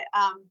do. But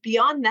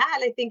beyond that,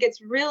 I think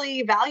it's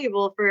really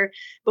valuable for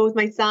both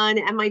my son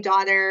and my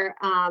daughter,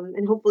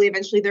 and hopefully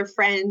eventually their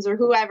friends or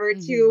whoever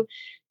to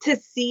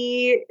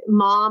see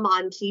mom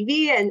on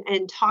TV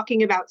and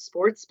talking about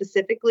sports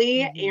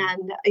specifically.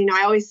 And,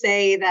 I always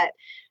say that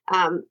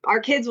our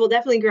kids will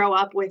definitely grow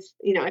up with,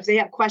 if they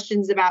have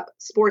questions about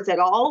sports at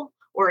all,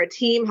 or a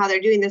team, how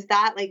they're doing this,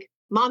 that, like,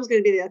 mom's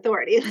going to be the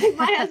authority. Like,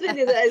 my husband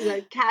is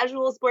a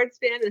casual sports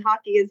fan, and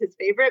hockey is his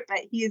favorite, but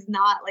he's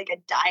not like a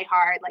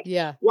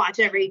diehard, watch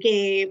every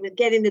game and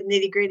get into the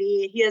nitty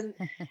gritty. He doesn't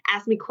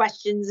ask me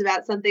questions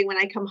about something when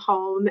I come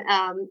home.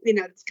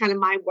 It's kind of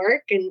my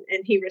work, and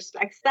he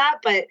respects that.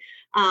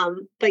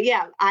 But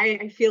yeah,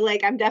 I feel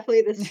like I'm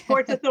definitely the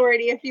sports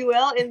authority, if you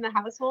will, in the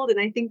household. And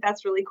I think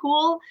that's really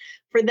cool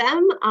for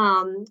them.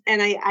 And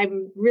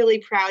I'm really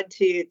proud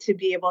to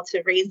be able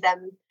to raise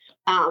them,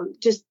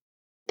 just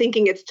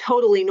thinking it's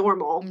totally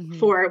normal Mm-hmm.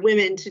 for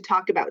women to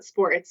talk about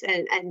sports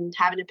and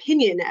have an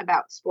opinion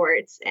about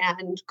sports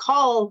and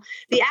call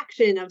the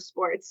action of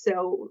sports.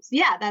 So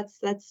yeah,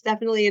 that's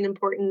definitely an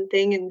important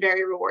thing and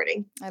very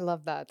rewarding. I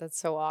love that. That's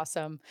so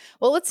awesome.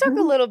 Well, let's talk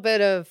a little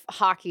bit of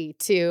hockey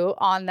too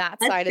on that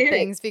Let's side of do it.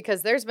 things,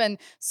 because there's been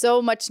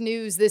so much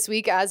news this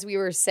week, as we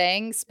were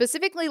saying.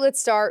 Specifically, let's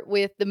start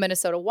with the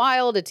Minnesota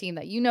Wild, a team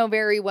that you know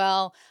very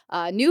well.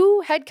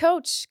 New head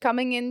coach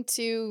coming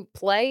into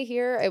play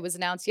here. It was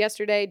announced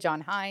yesterday,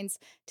 John Hines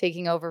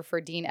taking over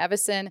for Dean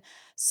Evison.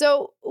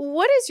 So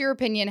what is your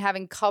opinion,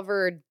 having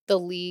covered the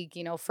league,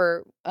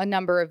 for a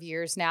number of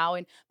years now,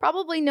 and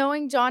probably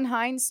knowing John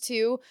Hines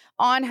too,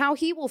 on how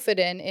he will fit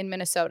in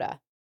Minnesota?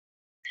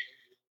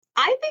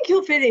 I think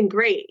he'll fit in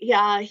great.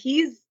 Yeah,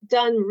 he's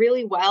done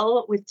really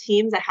well with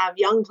teams that have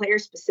young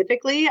players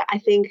specifically. I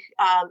think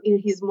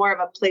he's more of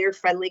a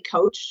player-friendly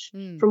coach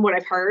from what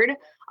I've heard.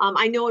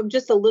 I know him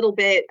just a little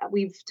bit.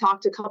 We've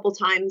talked a couple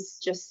times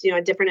just,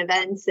 at different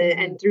events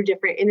and through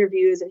different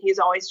interviews. And he's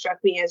always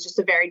struck me as just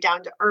a very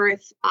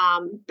down-to-earth,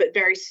 but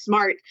very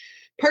smart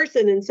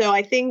person. And so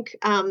I think,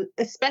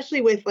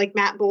 especially with like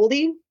Matt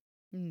Boldy,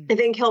 I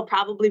think he'll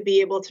probably be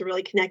able to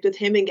really connect with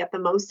him and get the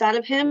most out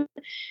of him.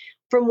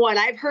 From what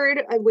I've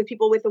heard with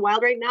people with the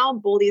Wild right now,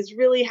 Boldy's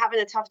really having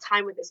a tough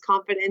time with his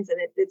confidence, and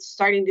it's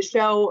starting to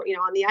show,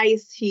 on the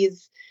ice.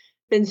 He's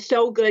been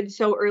so good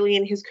so early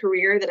in his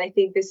career that I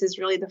think this is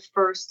really the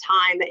first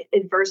time that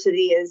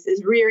adversity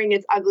is rearing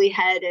its ugly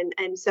head.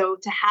 And so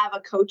to have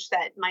a coach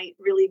that might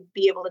really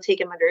be able to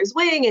take him under his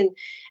wing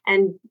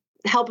and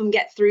help him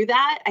get through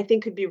that, I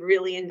think could be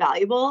really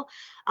invaluable.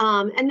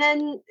 And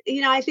then,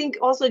 I think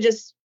also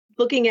just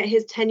looking at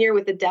his tenure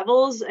with the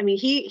Devils, I mean,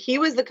 he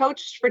was the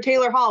coach for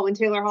Taylor Hall when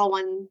Taylor Hall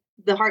won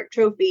the Hart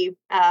Trophy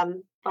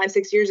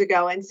 5-6 years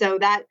ago, and so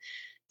that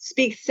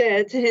speaks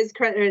to his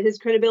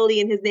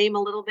credibility and his name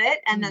a little bit.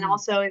 And then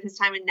also at his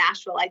time in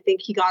Nashville, I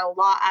think he got a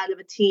lot out of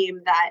a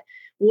team that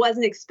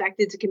wasn't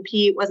expected to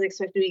compete, wasn't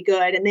expected to be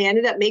good, and they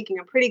ended up making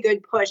a pretty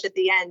good push at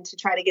the end to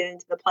try to get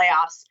into the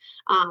playoffs.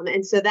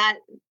 And so that,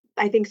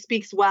 I think,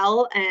 speaks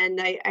well.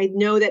 And I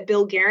know that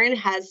Bill Guerin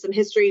has some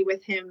history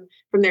with him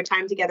from their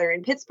time together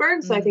in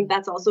Pittsburgh. So I think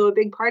that's also a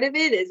big part of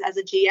it. Is as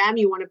a GM,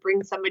 you want to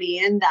bring somebody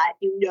in that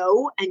you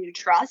know and you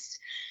trust,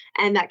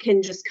 and that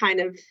can just kind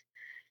of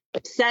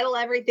settle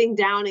everything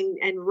down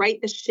and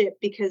right the ship,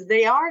 because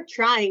they are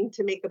trying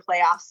to make the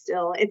playoffs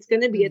still. It's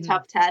going to be a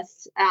tough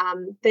test.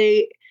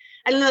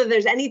 I don't know if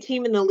there's any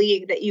team in the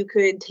league that you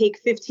could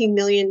take $15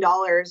 million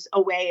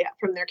away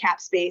from their cap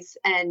space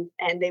and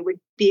they would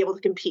be able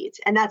to compete.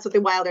 And that's what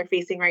the Wild are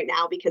facing right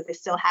now, because they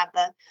still have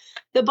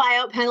the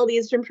buyout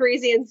penalties from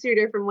Parisi and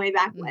Suter from way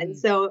back when.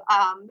 So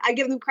I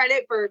give them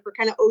credit for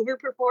kind of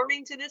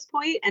overperforming to this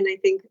point. And I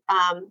think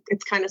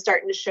it's kind of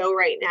starting to show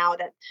right now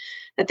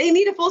that they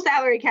need a full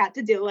salary cap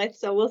to deal with.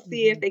 So we'll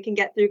see if they can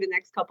get through the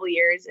next couple of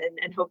years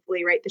and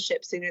hopefully right the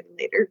ship sooner than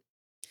later.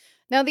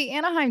 Now, the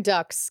Anaheim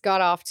Ducks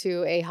got off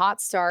to a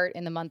hot start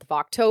in the month of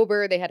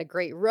October. They had a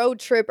great road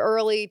trip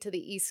early to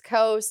the East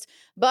Coast,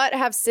 but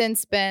have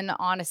since been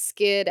on a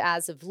skid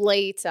as of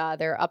late.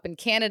 They're up in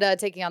Canada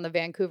taking on the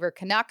Vancouver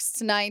Canucks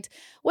tonight.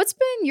 What's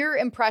been your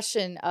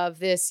impression of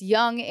this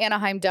young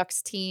Anaheim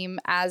Ducks team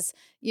as,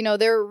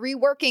 they're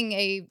reworking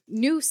a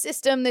new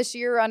system this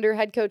year under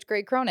head coach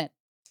Greg Cronin?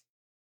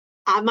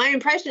 My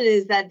impression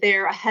is that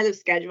they're ahead of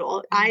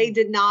schedule. I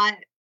did not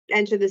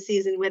enter the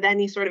season with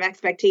any sort of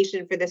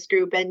expectation for this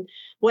group, and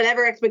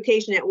whatever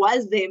expectation it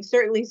was, they've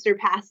certainly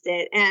surpassed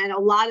it. And a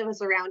lot of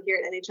us around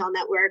here at NHL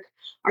Network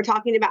are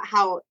talking about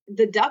how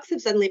the Ducks have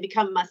suddenly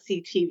become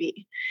must-see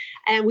TV,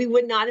 and we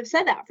would not have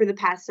said that for the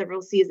past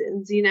several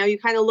seasons. You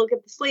kind of look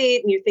at the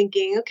slate and you're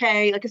thinking,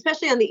 okay, like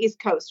especially on the East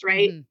Coast,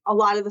 right? A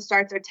lot of the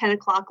starts are 10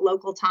 o'clock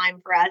local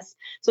time for us,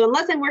 so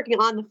unless I'm working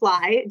on the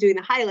fly doing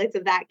the highlights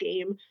of that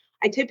game,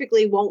 I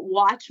typically won't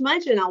watch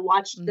much, and I'll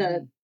watch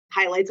the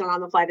highlights on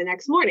the fly the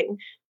next morning.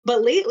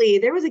 But lately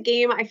there was a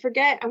game, I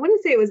forget, I want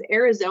to say it was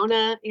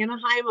Arizona,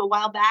 Anaheim a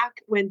while back,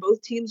 when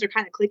both teams are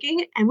kind of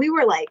clicking. And we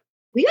were like,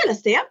 we got to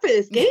stay up for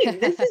this game.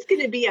 This is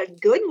going to be a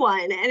good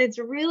one. And it's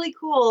really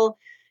cool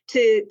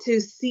to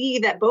see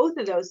that both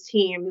of those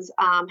teams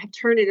have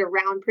turned it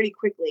around pretty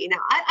quickly. Now,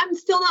 I'm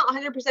still not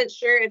 100%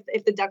 sure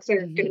if the Ducks are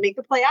going to make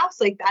the playoffs.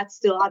 Like, that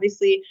still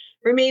obviously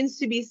remains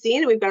to be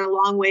seen. We've got a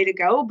long way to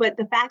go. But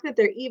the fact that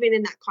they're even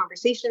in that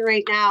conversation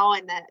right now,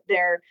 and that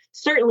they're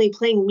certainly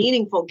playing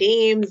meaningful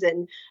games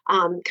and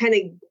kind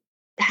of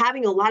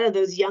having a lot of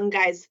those young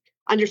guys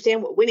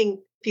understand what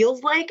winning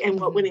feels like and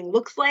what winning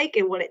looks like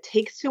and what it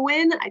takes to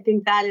win, I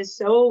think that is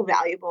so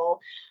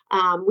valuable.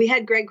 We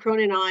had Greg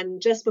Cronin on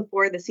just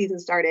before the season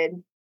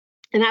started,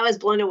 and I was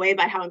blown away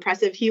by how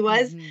impressive he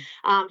was.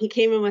 He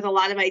came in with a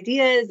lot of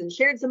ideas and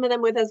shared some of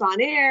them with us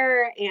on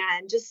air,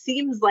 and just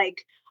seems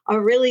like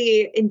a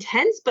really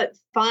intense but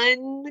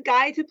fun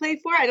guy to play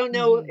for. I don't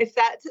know if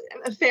that's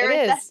a fair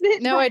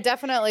assessment. No, it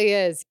definitely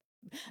is.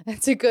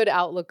 That's a good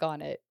outlook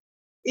on it.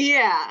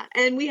 Yeah.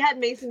 And we had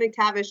Mason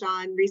McTavish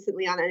on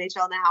recently on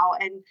NHL Now.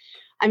 And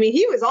I mean,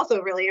 he was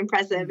also really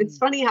impressive. It's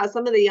funny how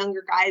some of the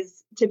younger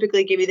guys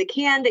typically give you the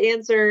canned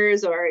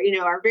answers or,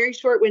 are very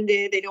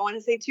short-winded. They don't want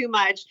to say too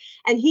much.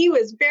 And he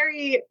was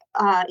very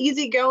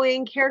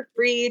easygoing,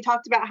 carefree,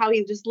 talked about how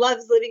he just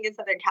loves living in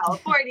Southern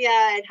California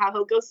and how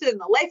he'll go sit in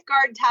the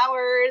lifeguard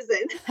towers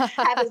and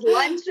have his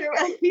lunch.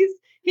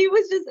 He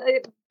was just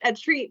a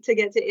treat to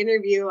get to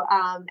interview.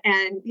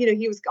 And,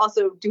 he was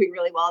also doing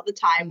really well at the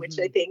time, which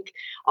I think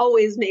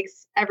always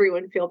makes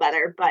everyone feel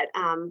better. But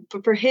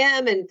for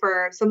him and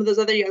for some of those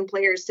other young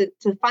players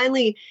to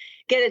finally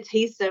get a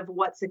taste of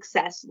what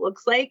success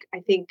looks like, I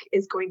think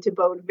is going to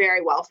bode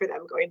very well for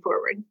them going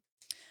forward.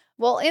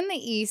 Well, in the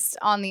East,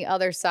 on the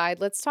other side,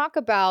 let's talk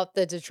about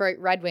the Detroit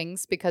Red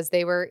Wings because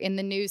they were in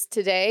the news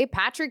today.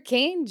 Patrick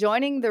Kane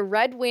joining the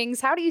Red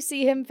Wings. How do you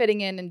see him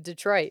fitting in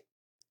Detroit?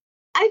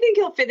 I think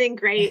he'll fit in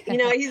great.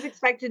 He's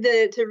expected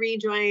to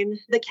rejoin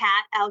the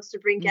Cat, Alex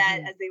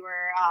DeBrincat, as they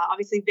were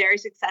obviously very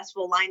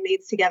successful line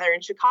mates together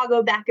in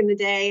Chicago back in the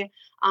day.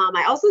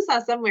 I also saw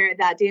somewhere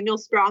that Daniel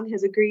Sprong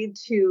has agreed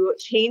to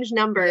change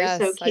numbers,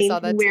 so Kane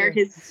can wear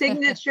his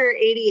signature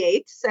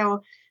 88.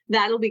 So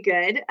that'll be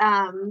good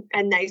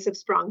and nice of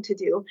Sprong to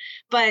do.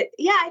 But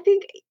yeah, I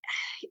think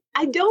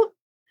I don't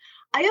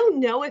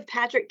know if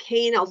Patrick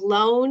Kane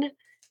alone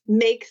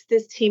makes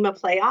this team a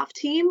playoff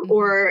team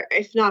or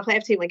if not a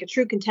playoff team, like a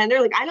true contender.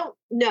 Like, I don't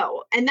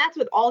know. And that's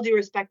with all due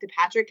respect to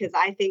Patrick, because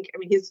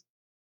he's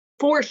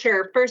for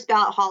sure first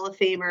ballot Hall of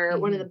Famer,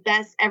 one of the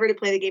best ever to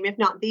play the game, if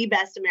not the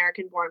best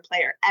American born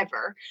player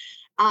ever.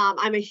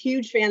 I'm a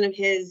huge fan of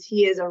his.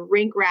 He is a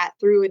rink rat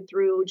through and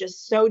through,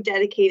 just so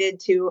dedicated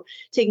to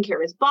taking care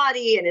of his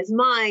body and his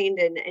mind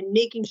and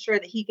making sure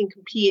that he can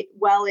compete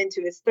well into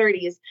his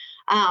 30s.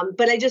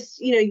 But I just,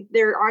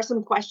 there are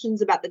some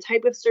questions about the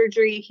type of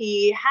surgery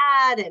he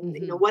had and,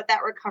 what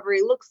that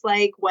recovery looks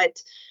like,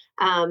 what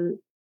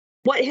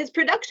his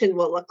production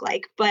will look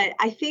like. But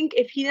I think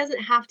if he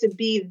doesn't have to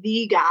be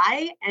the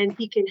guy and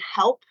he can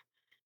help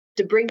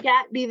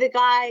DeBrincat be the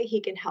guy,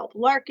 he can help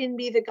Larkin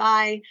be the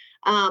guy.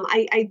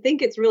 I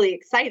think it's really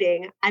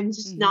exciting. I'm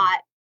just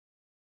not.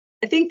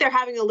 I think they're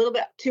having a little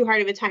bit too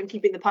hard of a time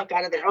keeping the puck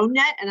out of their own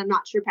net, and I'm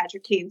not sure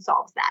Patrick Kane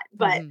solves that.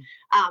 But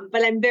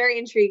I'm very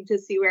intrigued to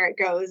see where it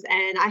goes,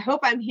 and I hope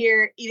I'm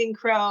here eating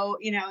crow,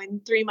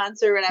 in 3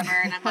 months or whatever,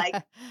 and I'm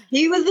like,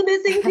 he was the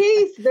missing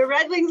piece. The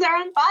Red Wings are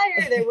on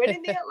fire. They're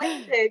winning the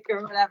Atlantic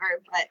or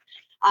whatever. But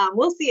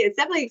we'll see. It's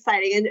definitely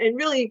exciting and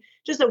really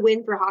just a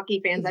win for hockey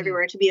fans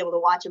everywhere to be able to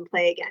watch him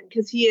play again,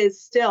 because he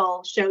is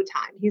still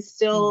Showtime. He's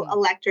still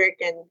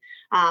electric, and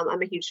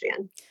I'm a huge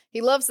fan. He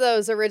loves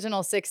those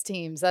original 6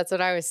 teams. That's what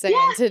I was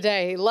saying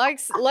today. He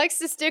likes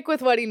to stick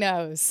with what he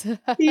knows.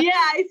 Yeah,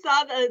 I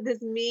saw this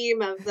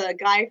meme of the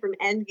guy from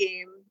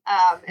Endgame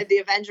at the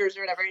Avengers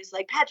or whatever. He's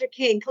like, Patrick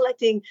Kane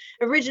collecting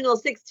original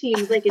 6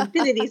 teams like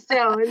Infinity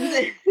Stones.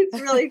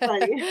 It's really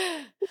funny.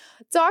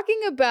 Talking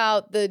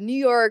about the New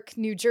York,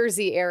 New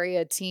Jersey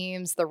area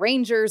teams, the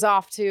Rangers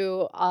off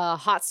to a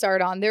hot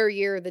start on their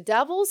year. The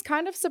Devils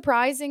kind of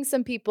surprising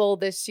some people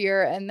this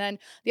year. And then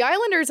the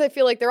Islanders, I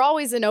feel like they're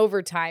always in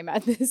overtime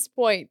at this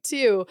point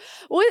too.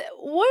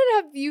 What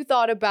have you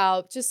thought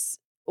about just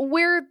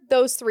where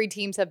those 3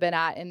 teams have been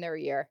at in their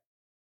year?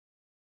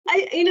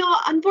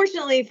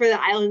 Unfortunately for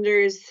the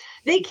Islanders,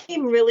 they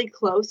came really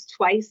close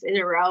twice in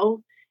a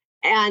row.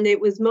 And it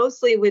was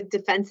mostly with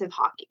defensive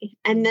hockey.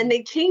 And then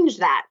they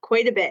changed that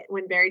quite a bit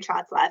when Barry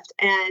Trotz left.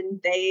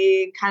 And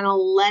they kind of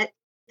let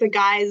the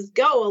guys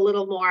go a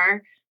little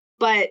more.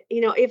 But,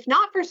 if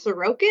not for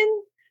Sorokin,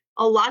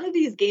 a lot of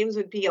these games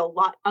would be a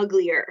lot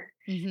uglier.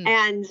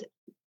 And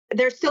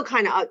they're still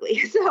kind of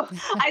ugly. So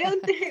I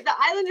don't think the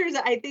Islanders,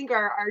 I think,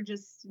 are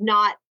just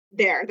not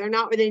there. They're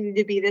not where they need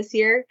to be this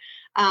year.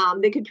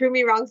 They could prove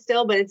me wrong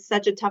still, but it's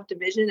such a tough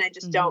division. I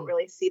just don't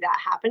really see that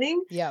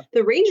happening. Yeah.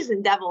 The Rangers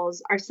and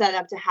Devils are set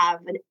up to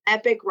have an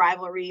epic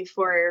rivalry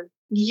for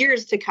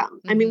years to come.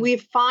 I mean, we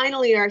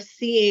finally are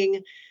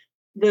seeing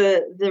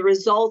the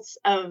results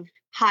of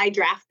high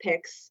draft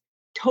picks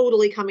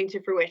totally coming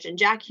to fruition.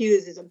 Jack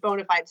Hughes is a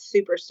bona fide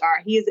superstar.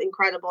 He is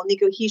incredible.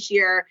 Nico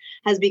Hischier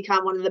has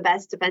become one of the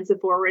best defensive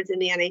forwards in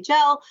the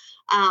NHL.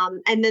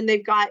 And then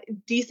they've got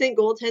decent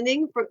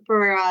goaltending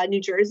for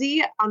New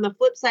Jersey. On the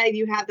flip side,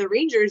 you have the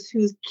Rangers,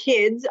 whose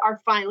kids are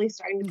finally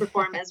starting to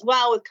perform as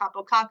well, with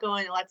Capo Caco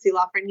and Alexis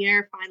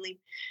Lafreniere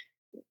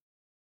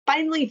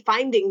finally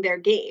finding their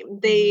game.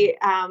 They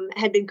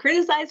had been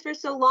criticized for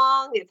so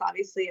long. It's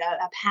obviously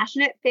a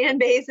passionate fan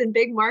base and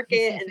big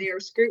market, and they were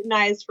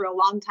scrutinized for a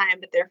long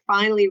time, but they're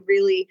finally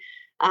really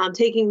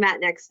taking that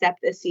next step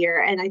this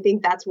year. And I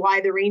think that's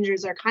why the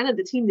Rangers are kind of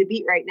the team to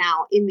beat right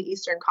now in the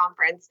Eastern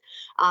Conference.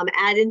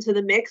 Add into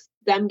the mix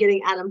them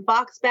getting Adam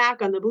Fox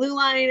back on the blue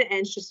line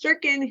and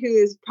Shesterkin, who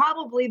is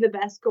probably the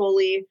best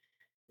goalie.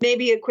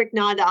 Maybe a quick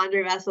nod to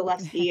Andrei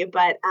Vasilevsky,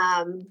 but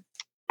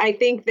I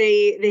think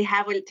they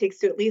have what it takes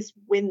to at least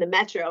win the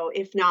Metro,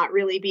 if not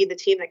really be the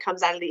team that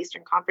comes out of the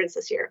Eastern Conference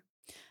this year.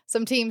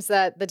 Some teams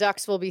that the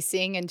Ducks will be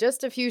seeing in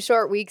just a few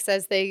short weeks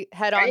as they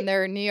head on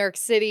their New York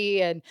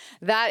City and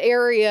that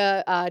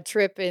area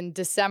trip in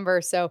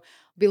December. So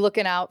be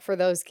looking out for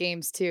those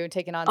games too,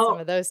 taking on some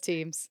of those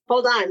teams.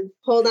 Hold on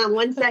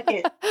 1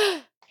 second.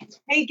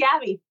 Hey,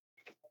 Gabby.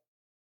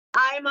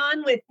 I'm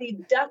on with the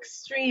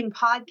Duckstream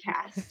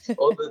podcast.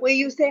 Will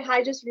you say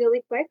hi just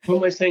really quick? Who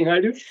am I saying hi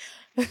to?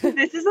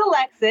 This is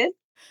Alexis.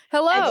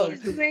 Hello. And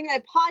he's doing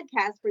a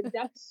podcast for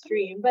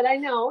Duckstream, but I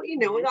know,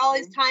 with all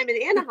his time in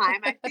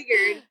Anaheim, I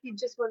figured he'd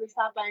just want to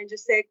stop by and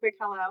just say a quick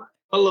hello.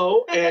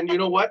 Hello. And you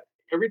know what?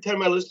 Every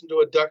time I listen to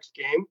a Ducks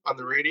game on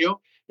the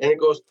radio and it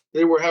goes,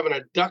 they were having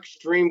a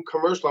Duckstream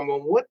commercial, I'm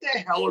going, what the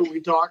hell are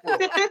we talking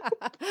about?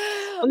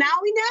 Well, now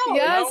we know.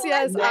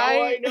 Yes. Now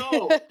I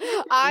know.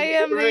 I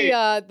am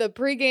the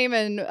pregame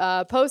and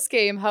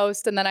postgame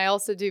host, and then I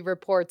also do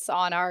reports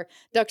on our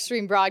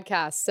Duckstream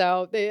broadcast.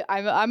 So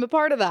I'm a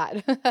part of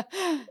that.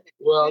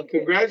 Well,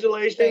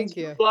 congratulations. Thank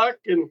you. Good luck,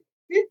 and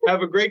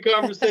have a great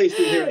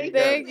conversation here.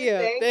 Thank you.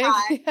 Thank you.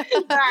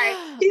 All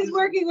right. He's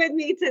working with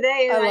me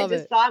today, and I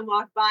just saw him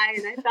walk by,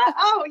 and I thought,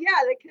 oh, yeah,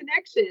 the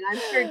connection. I'm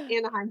sure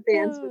Anaheim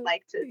fans would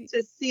like to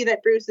see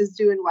that Bruce is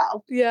doing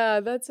well. Yeah,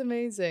 that's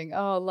amazing.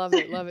 Oh, love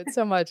it. Love it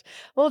so much.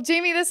 Well,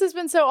 Jamie, this has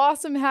been so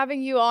awesome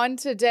having you on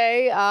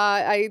today.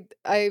 I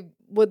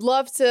would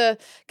love to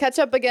catch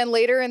up again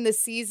later in the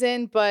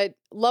season, but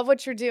love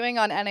what you're doing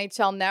on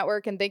NHL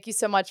Network, and thank you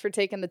so much for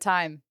taking the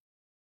time.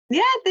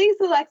 Yeah, thanks,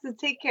 Alexis.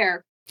 Take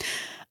care.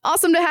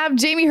 Awesome to have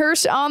Jamie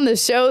Hersch on the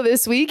show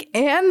this week,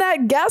 and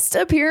that guest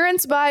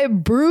appearance by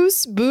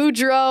Bruce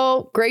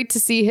Boudreau. Great to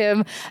see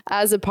him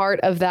as a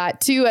part of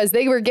that too, as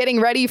they were getting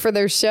ready for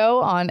their show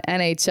on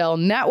NHL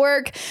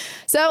Network.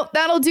 So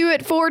that'll do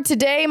it for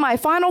today. My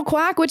final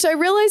quack, which I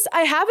realized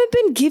I haven't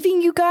been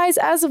giving you guys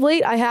as of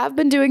late. I have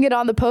been doing it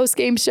on the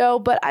post-game show,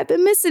 but I've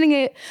been missing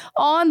it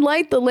on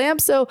Light the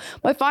Lamp. So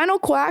my final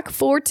quack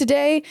for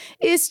today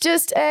is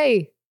just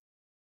the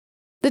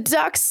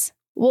Ducks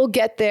will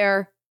get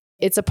there.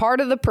 It's a part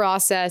of the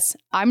process.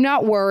 I'm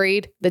not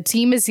worried. The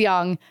team is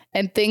young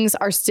and things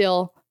are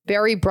still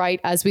very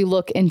bright as we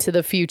look into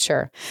the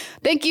future.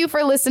 Thank you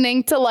for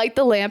listening to Light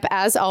the Lamp.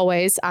 As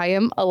always, I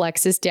am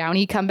Alexis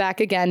Downie. Come back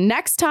again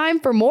next time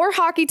for more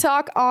hockey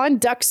talk on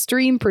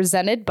Duckstream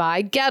presented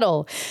by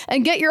Gettle.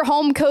 And get your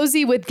home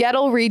cozy with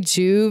Gettle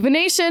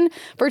Rejuvenation.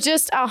 For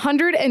just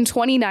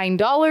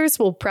 $129,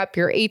 we'll prep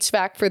your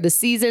HVAC for the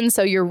season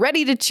so you're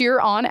ready to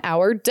cheer on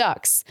our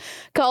Ducks.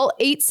 Call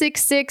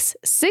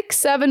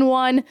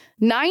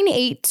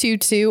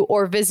 866-671-9822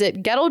 or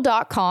visit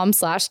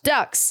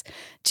gettle.com/ducks.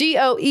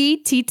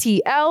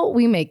 GOETTL.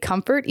 We make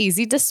comfort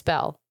easy to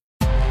spell.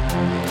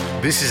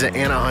 This is an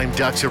Anaheim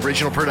Ducks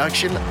original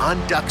production on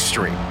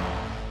Duckstream.